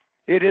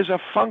 It is a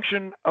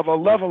function of a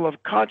level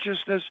of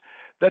consciousness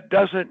that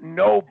doesn't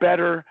know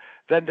better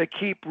than to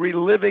keep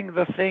reliving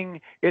the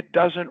thing it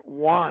doesn't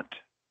want.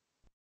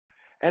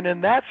 And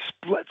in that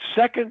split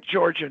second,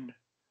 Georgian,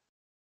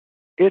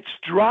 it's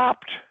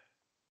dropped.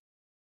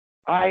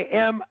 I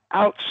am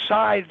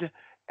outside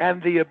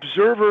and the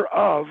observer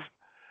of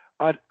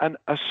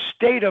a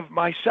state of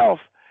myself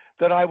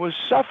that I was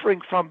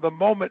suffering from the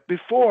moment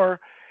before.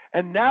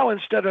 And now,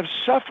 instead of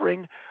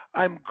suffering,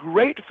 I'm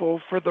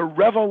grateful for the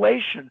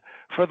revelation,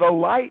 for the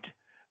light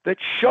that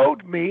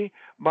showed me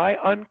my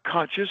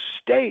unconscious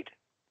state.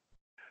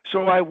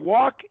 So I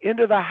walk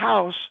into the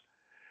house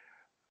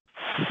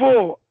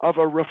full of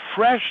a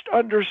refreshed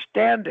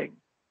understanding,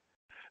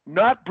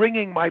 not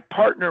bringing my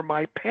partner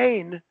my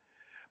pain,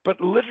 but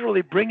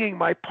literally bringing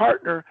my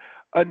partner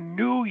a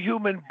new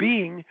human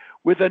being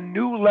with a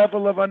new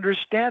level of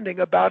understanding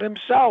about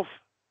himself.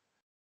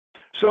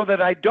 So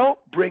that I don't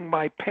bring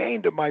my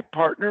pain to my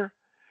partner,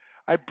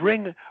 I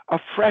bring a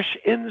fresh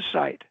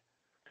insight.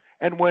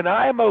 And when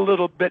I'm a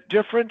little bit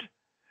different,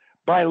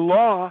 by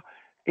law,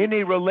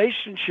 any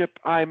relationship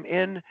I'm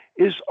in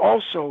is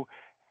also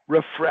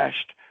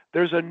refreshed.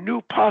 There's a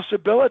new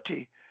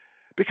possibility.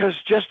 Because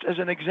just as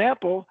an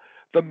example,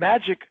 the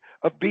magic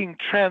of being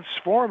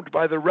transformed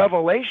by the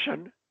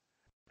revelation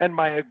and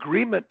my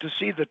agreement to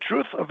see the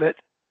truth of it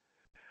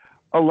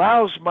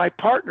allows my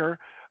partner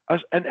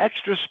an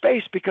extra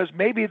space, because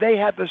maybe they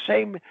had the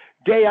same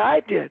day I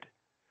did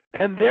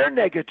and they're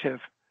negative.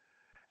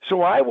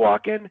 So I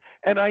walk in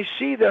and I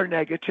see they're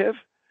negative,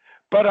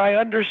 but I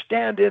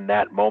understand in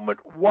that moment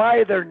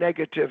why they're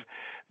negative.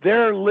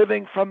 They're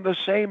living from the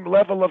same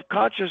level of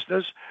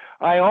consciousness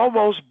I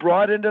almost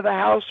brought into the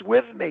house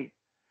with me.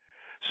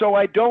 So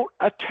I don't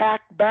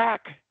attack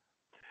back.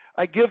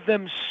 I give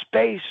them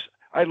space.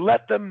 I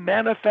let them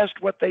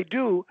manifest what they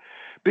do,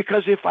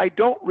 because if I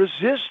don't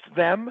resist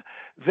them,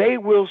 they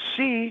will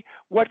see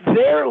what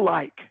they're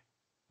like.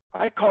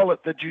 I call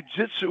it the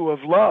jujitsu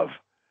of love.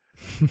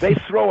 They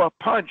throw a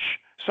punch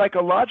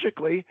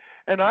psychologically,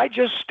 and I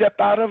just step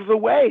out of the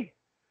way.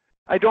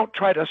 I don't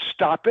try to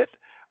stop it.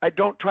 I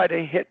don't try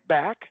to hit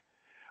back.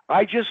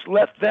 I just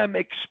let them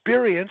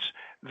experience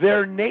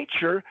their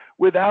nature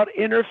without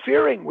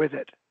interfering with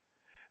it.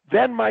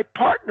 Then my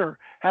partner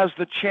has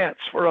the chance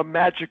for a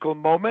magical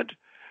moment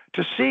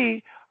to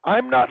see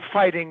I'm not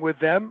fighting with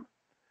them,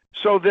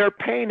 so their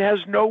pain has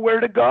nowhere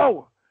to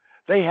go.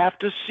 They have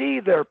to see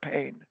their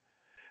pain.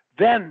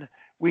 Then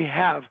we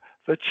have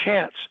the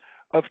chance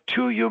of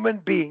two human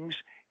beings,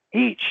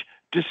 each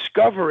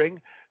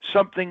discovering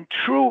something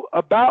true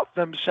about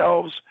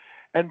themselves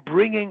and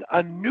bringing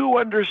a new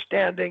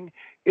understanding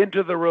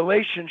into the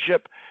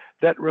relationship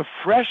that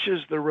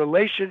refreshes the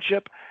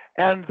relationship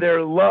and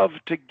their love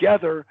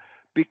together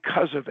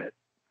because of it.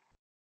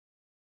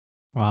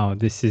 Wow,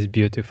 this is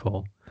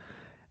beautiful.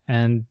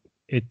 And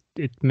it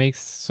makes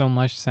so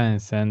much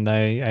sense, and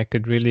I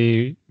could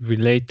really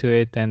relate to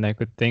it, and I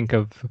could think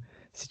of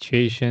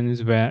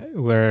situations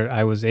where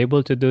I was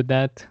able to do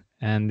that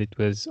and it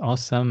was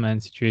awesome,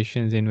 and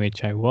situations in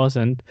which I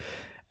wasn't.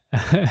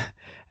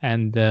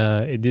 And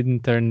it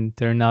didn't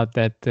turn out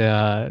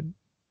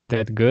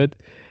that good,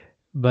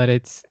 but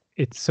it's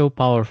so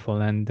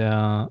powerful. And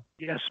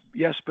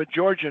Yes, but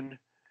Georgian,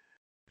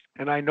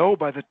 and I know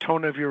by the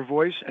tone of your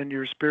voice and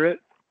your spirit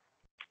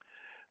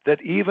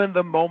that even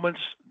the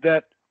moments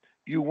that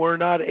you were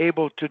not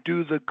able to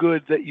do the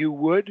good that you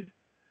would,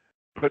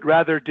 but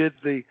rather did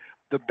the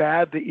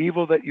bad, the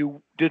evil that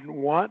you didn't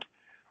want,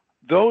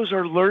 those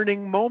are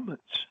learning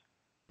moments.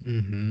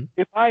 mm-hmm.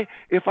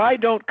 If I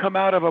don't come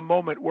out of a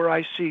moment where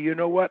I see, you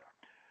know what,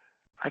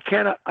 I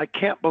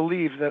can't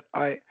believe that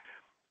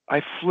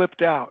I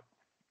flipped out,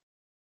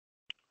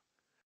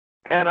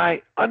 and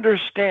I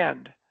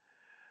understand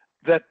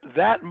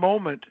that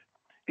moment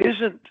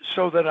isn't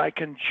so that I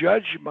can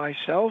judge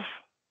myself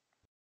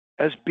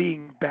as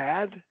being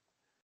bad.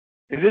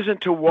 It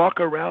isn't to walk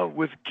around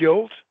with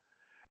guilt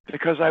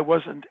because I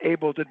wasn't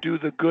able to do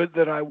the good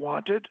that I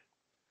wanted.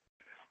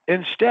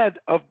 Instead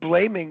of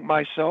blaming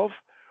myself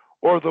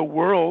or the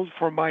world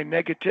for my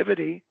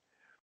negativity.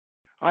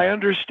 I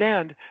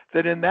understand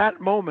that in that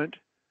moment,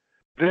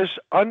 this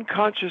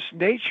unconscious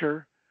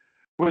nature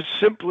was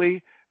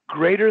simply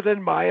greater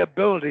than my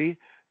ability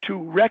to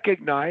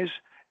recognize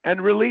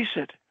and release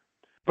it.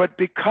 But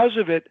because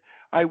of it,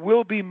 I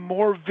will be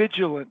more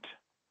vigilant.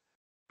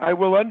 I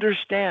will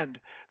understand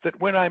that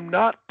when I'm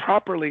not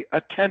properly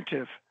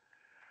attentive,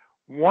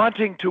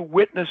 wanting to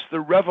witness the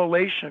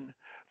revelation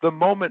the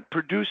moment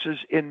produces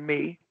in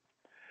me,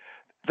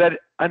 that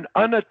an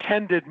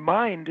unattended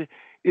mind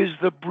is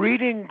the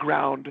breeding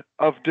ground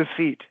of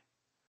defeat.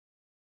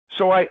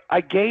 So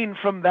I gain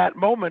from that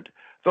moment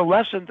the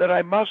lesson that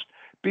I must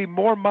be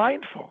more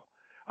mindful.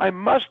 I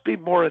must be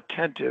more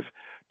attentive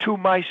to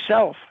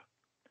myself.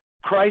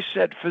 Christ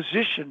said,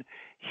 "Physician,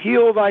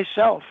 heal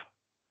thyself."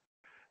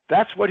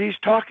 That's what he's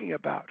talking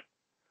about.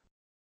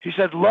 He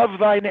said, "Love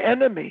thine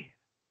enemy."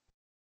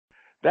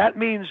 That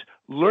means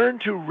learn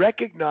to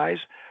recognize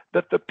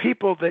that the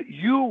people that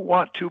you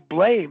want to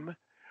blame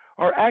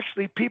are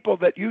actually people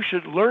that you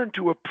should learn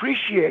to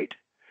appreciate,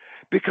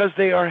 because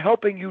they are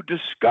helping you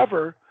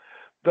discover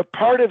the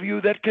part of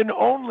you that can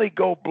only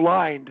go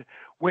blind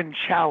when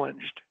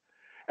challenged.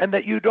 And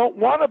that you don't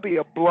want to be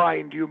a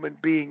blind human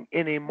being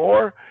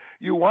anymore.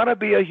 You want to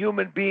be a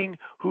human being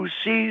who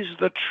sees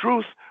the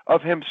truth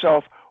of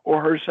himself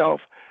or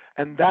herself.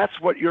 And that's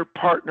what your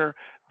partner,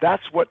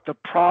 that's what the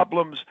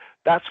problems,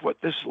 that's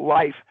what this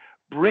life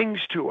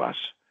brings to us,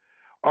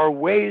 are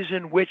ways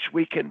in which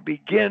we can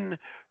begin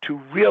to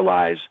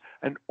realize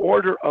an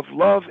order of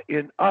love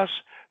in us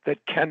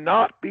that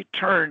cannot be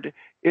turned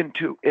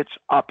into its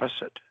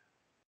opposite.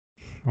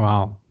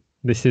 Wow,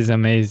 this is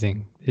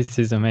amazing. This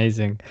is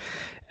amazing.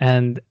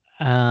 And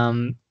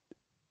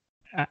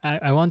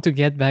I want to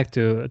get back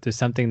to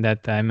something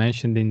that I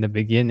mentioned in the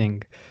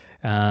beginning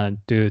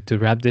to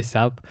wrap this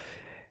up.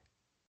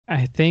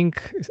 I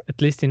think,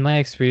 at least in my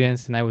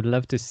experience, and I would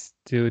love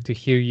to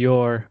hear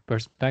your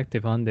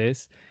perspective on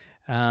this.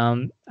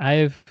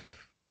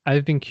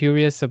 I've been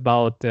curious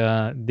about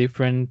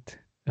different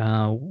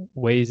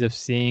ways of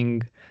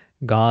seeing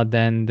God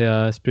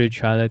and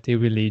spirituality,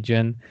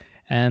 religion,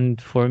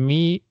 and for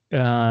me,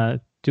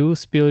 two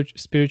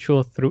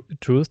spiritual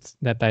truths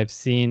that I've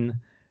seen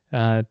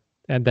and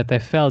that I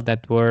felt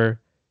that were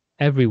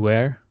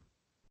everywhere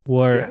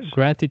were Yes.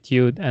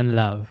 gratitude and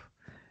love.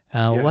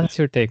 Yes. What's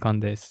your take on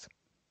this?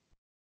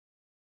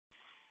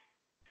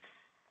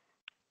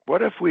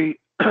 What if we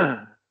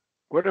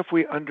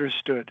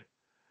understood,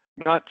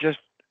 not just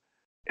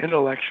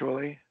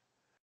intellectually,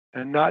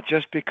 and not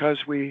just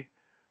because we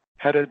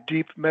had a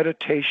deep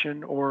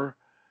meditation or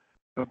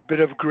a bit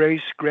of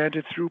grace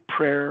granted through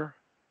prayer,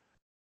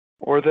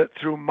 or that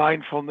through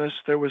mindfulness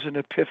there was an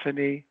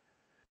epiphany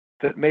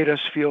that made us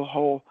feel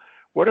whole?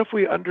 What if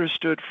we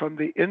understood from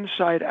the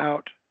inside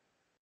out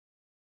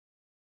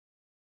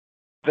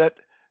that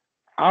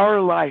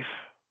our life,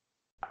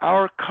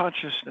 our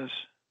consciousness,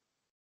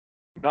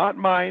 not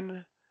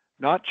mine,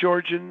 not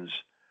Georgian's,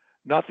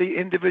 not the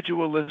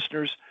individual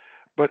listeners,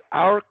 but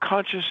our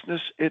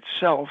consciousness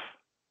itself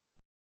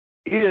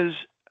is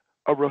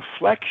a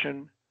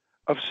reflection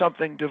of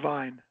something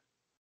divine?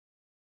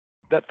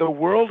 That the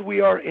world we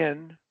are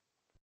in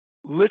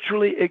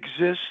literally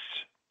exists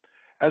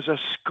as a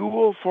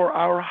school for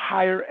our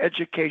higher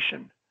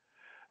education,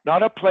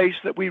 not a place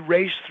that we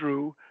race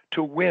through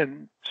to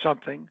win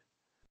something,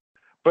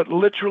 but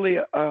literally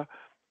a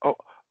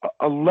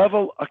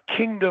level, a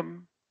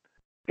kingdom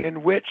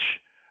in which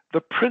the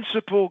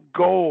principal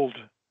gold,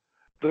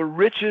 the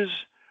riches,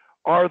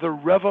 are the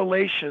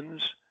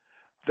revelations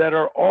that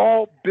are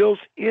all built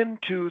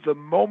into the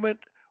moment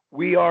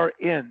we are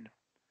in.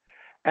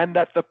 And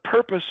that the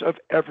purpose of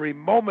every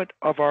moment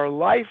of our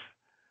life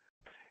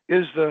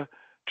is the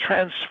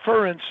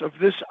transference of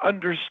this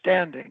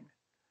understanding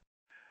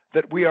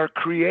that we are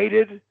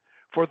created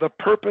for the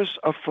purpose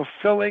of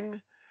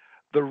fulfilling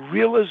the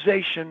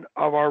realization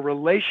of our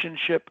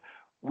relationship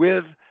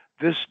with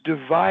this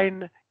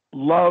divine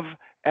love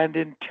and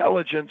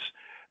intelligence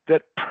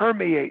that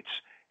permeates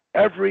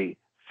every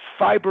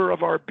fiber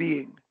of our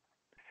being.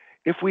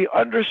 If we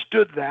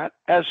understood that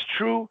as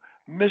true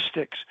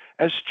mystics,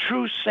 as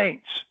true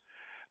saints,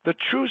 the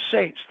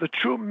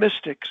true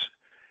mystics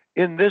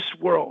in this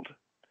world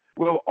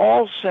will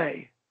all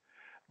say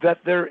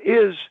that there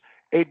is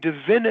a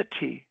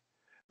divinity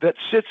that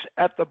sits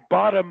at the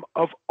bottom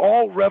of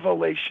all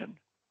revelation,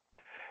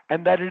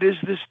 and that it is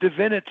this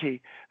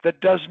divinity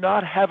that does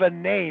not have a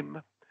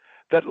name,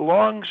 that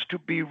longs to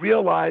be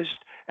realized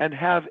and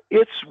have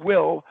its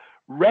will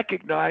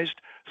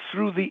recognized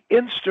through the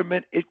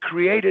instrument it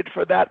created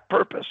for that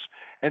purpose.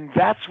 And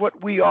that's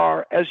what we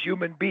are as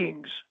human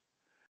beings.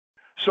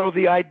 So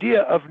the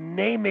idea of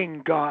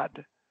naming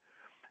God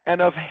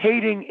and of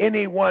hating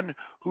anyone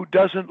who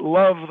doesn't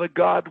love the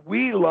God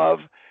we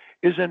love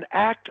is an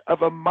act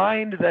of a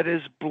mind that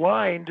is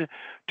blind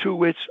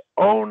to its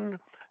own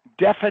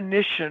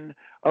definition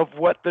of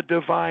what the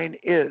divine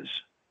is.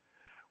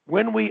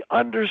 When we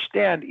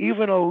understand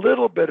even a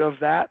little bit of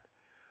that,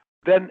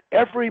 then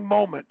every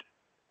moment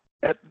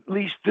at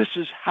least this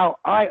is how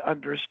I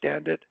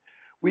understand it,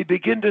 we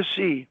begin to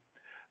see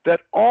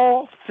that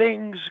all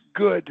things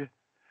good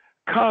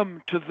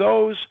come to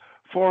those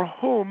for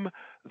whom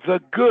the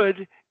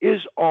good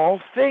is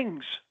all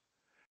things.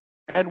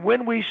 And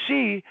when we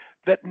see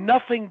that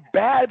nothing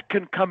bad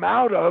can come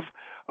out of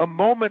a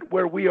moment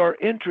where we are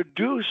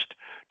introduced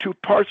to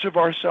parts of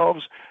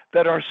ourselves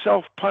that are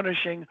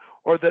self-punishing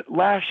or that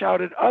lash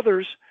out at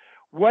others,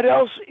 what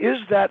else is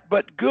that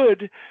but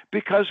good,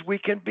 because we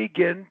can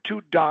begin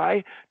to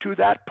die to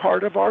that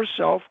part of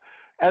ourself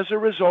as a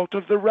result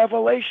of the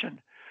revelation.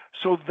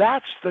 So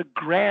that's the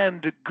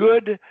grand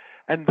good,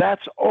 and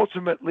that's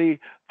ultimately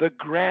the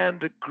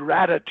grand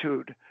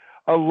gratitude,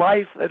 a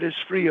life that is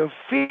free of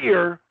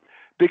fear,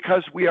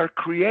 because we are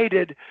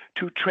created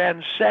to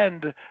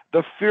transcend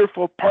the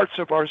fearful parts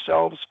of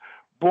ourselves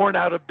born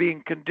out of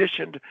being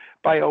conditioned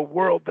by a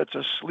world that's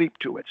asleep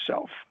to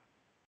itself.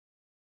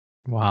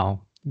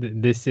 Wow,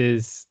 this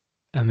is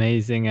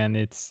amazing, and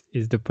it's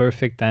the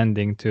perfect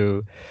ending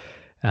to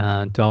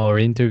our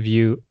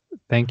interview.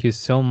 Thank you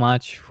so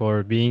much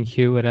for being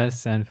here with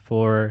us and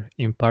for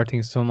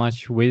imparting so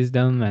much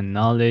wisdom and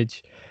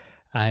knowledge.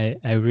 I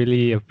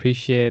really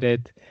appreciate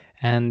it.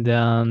 And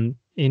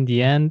in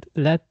the end,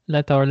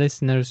 let our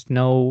listeners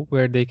know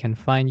where they can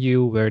find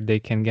you, where they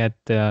can get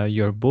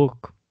your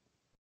book.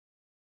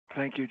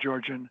 Thank you,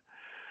 Georgian.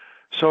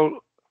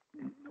 So,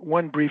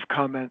 one brief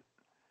comment.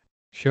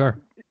 Sure.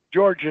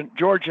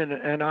 Georgian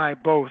and I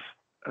both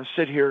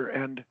sit here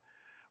and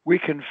we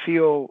can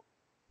feel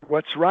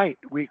what's right.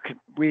 We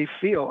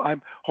feel.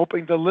 I'm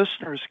hoping the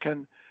listeners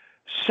can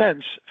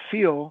sense,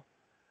 feel,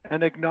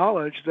 and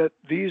acknowledge that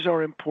these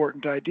are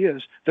important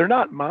ideas. They're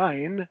not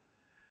mine.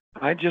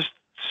 I just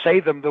say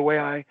them the way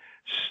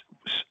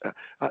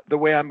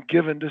I'm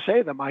given to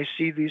say them. I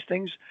see these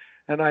things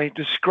and I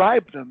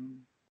describe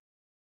them.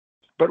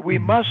 But we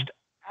must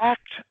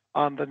act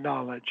on the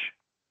knowledge.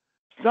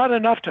 It's not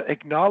enough to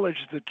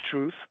acknowledge the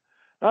truth,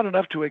 not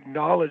enough to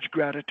acknowledge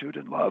gratitude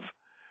and love.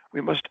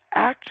 We must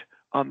act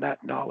on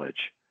that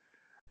knowledge.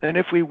 And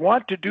if we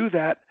want to do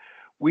that,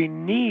 we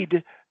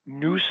need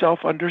new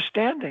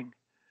self-understanding.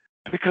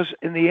 Because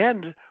in the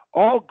end,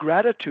 all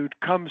gratitude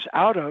comes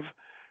out of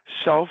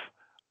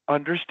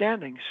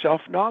self-understanding,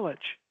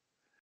 self-knowledge.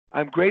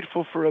 I'm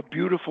grateful for a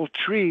beautiful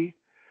tree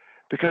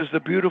because the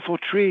beautiful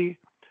tree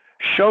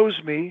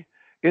shows me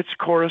its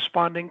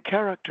corresponding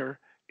character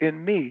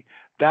in me.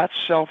 That's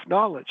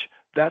self-knowledge.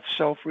 That's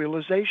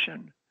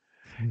self-realization.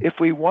 If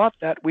we want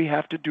that, we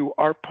have to do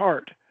our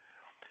part.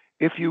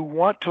 If you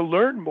want to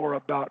learn more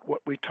about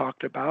what we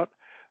talked about,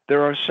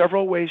 there are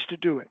several ways to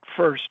do it.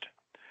 First,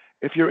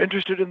 if you're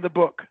interested in the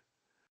book,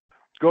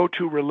 go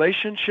to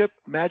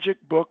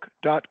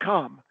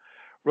relationshipmagicbook.com,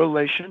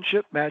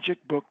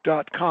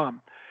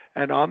 relationshipmagicbook.com.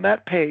 And on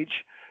that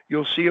page,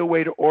 you'll see a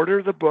way to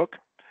order the book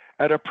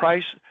at a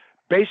price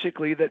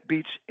basically that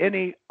beats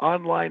any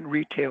online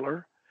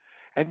retailer,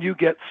 and you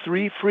get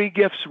 3 free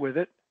gifts with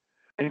it,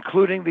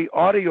 including the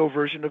audio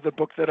version of the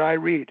book that I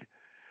read.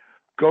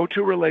 Go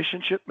to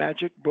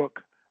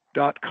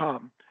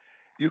relationshipmagicbook.com.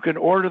 You can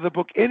order the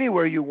book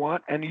anywhere you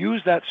want and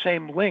use that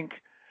same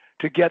link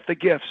to get the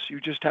gifts.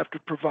 You just have to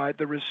provide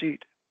the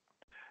receipt.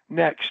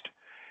 Next,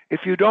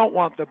 if you don't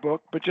want the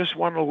book but just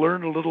want to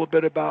learn a little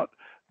bit about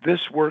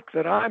this work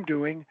that I'm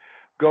doing,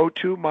 go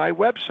to my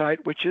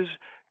website, which is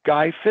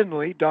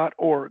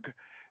guyfinley.org,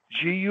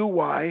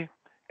 GUYFINLEY,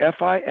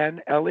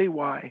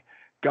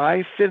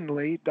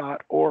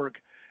 guyfinley.org.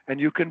 And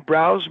you can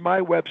browse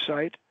my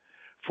website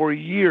for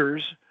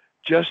years,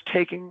 just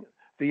taking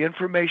the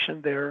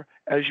information there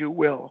as you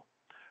will.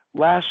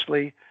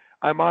 Lastly,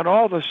 I'm on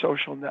all the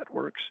social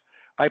networks.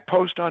 I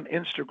post on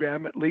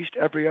Instagram at least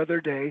every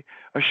other day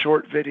a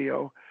short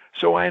video.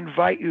 So I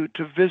invite you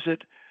to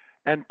visit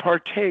and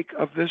partake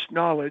of this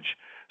knowledge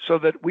so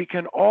that we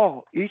can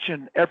all, each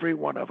and every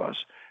one of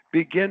us,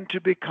 begin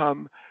to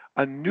become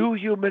a new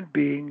human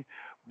being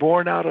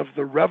born out of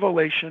the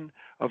revelation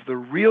of the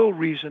real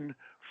reason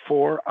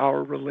for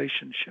our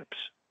relationships.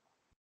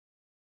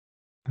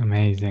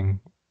 Amazing.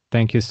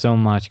 Thank you so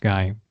much,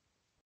 Guy.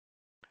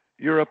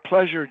 You're a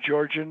pleasure,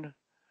 Georgian.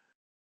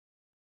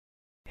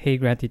 Hey,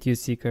 Gratitude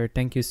Seeker.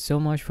 Thank you so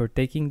much for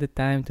taking the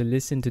time to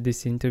listen to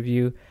this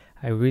interview.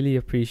 I really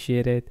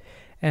appreciate it.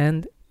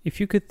 And if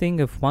you could think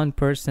of one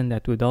person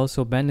that would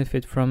also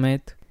benefit from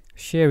it,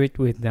 share it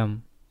with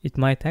them. It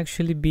might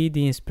actually be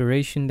the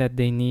inspiration that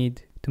they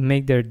need to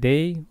make their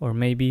day or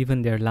maybe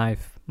even their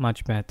life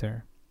much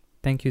better.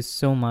 Thank you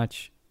so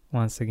much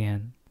once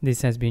again.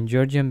 This has been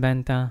Georgian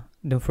Benta.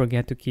 Don't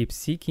forget to keep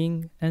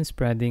seeking and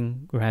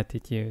spreading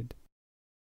gratitude.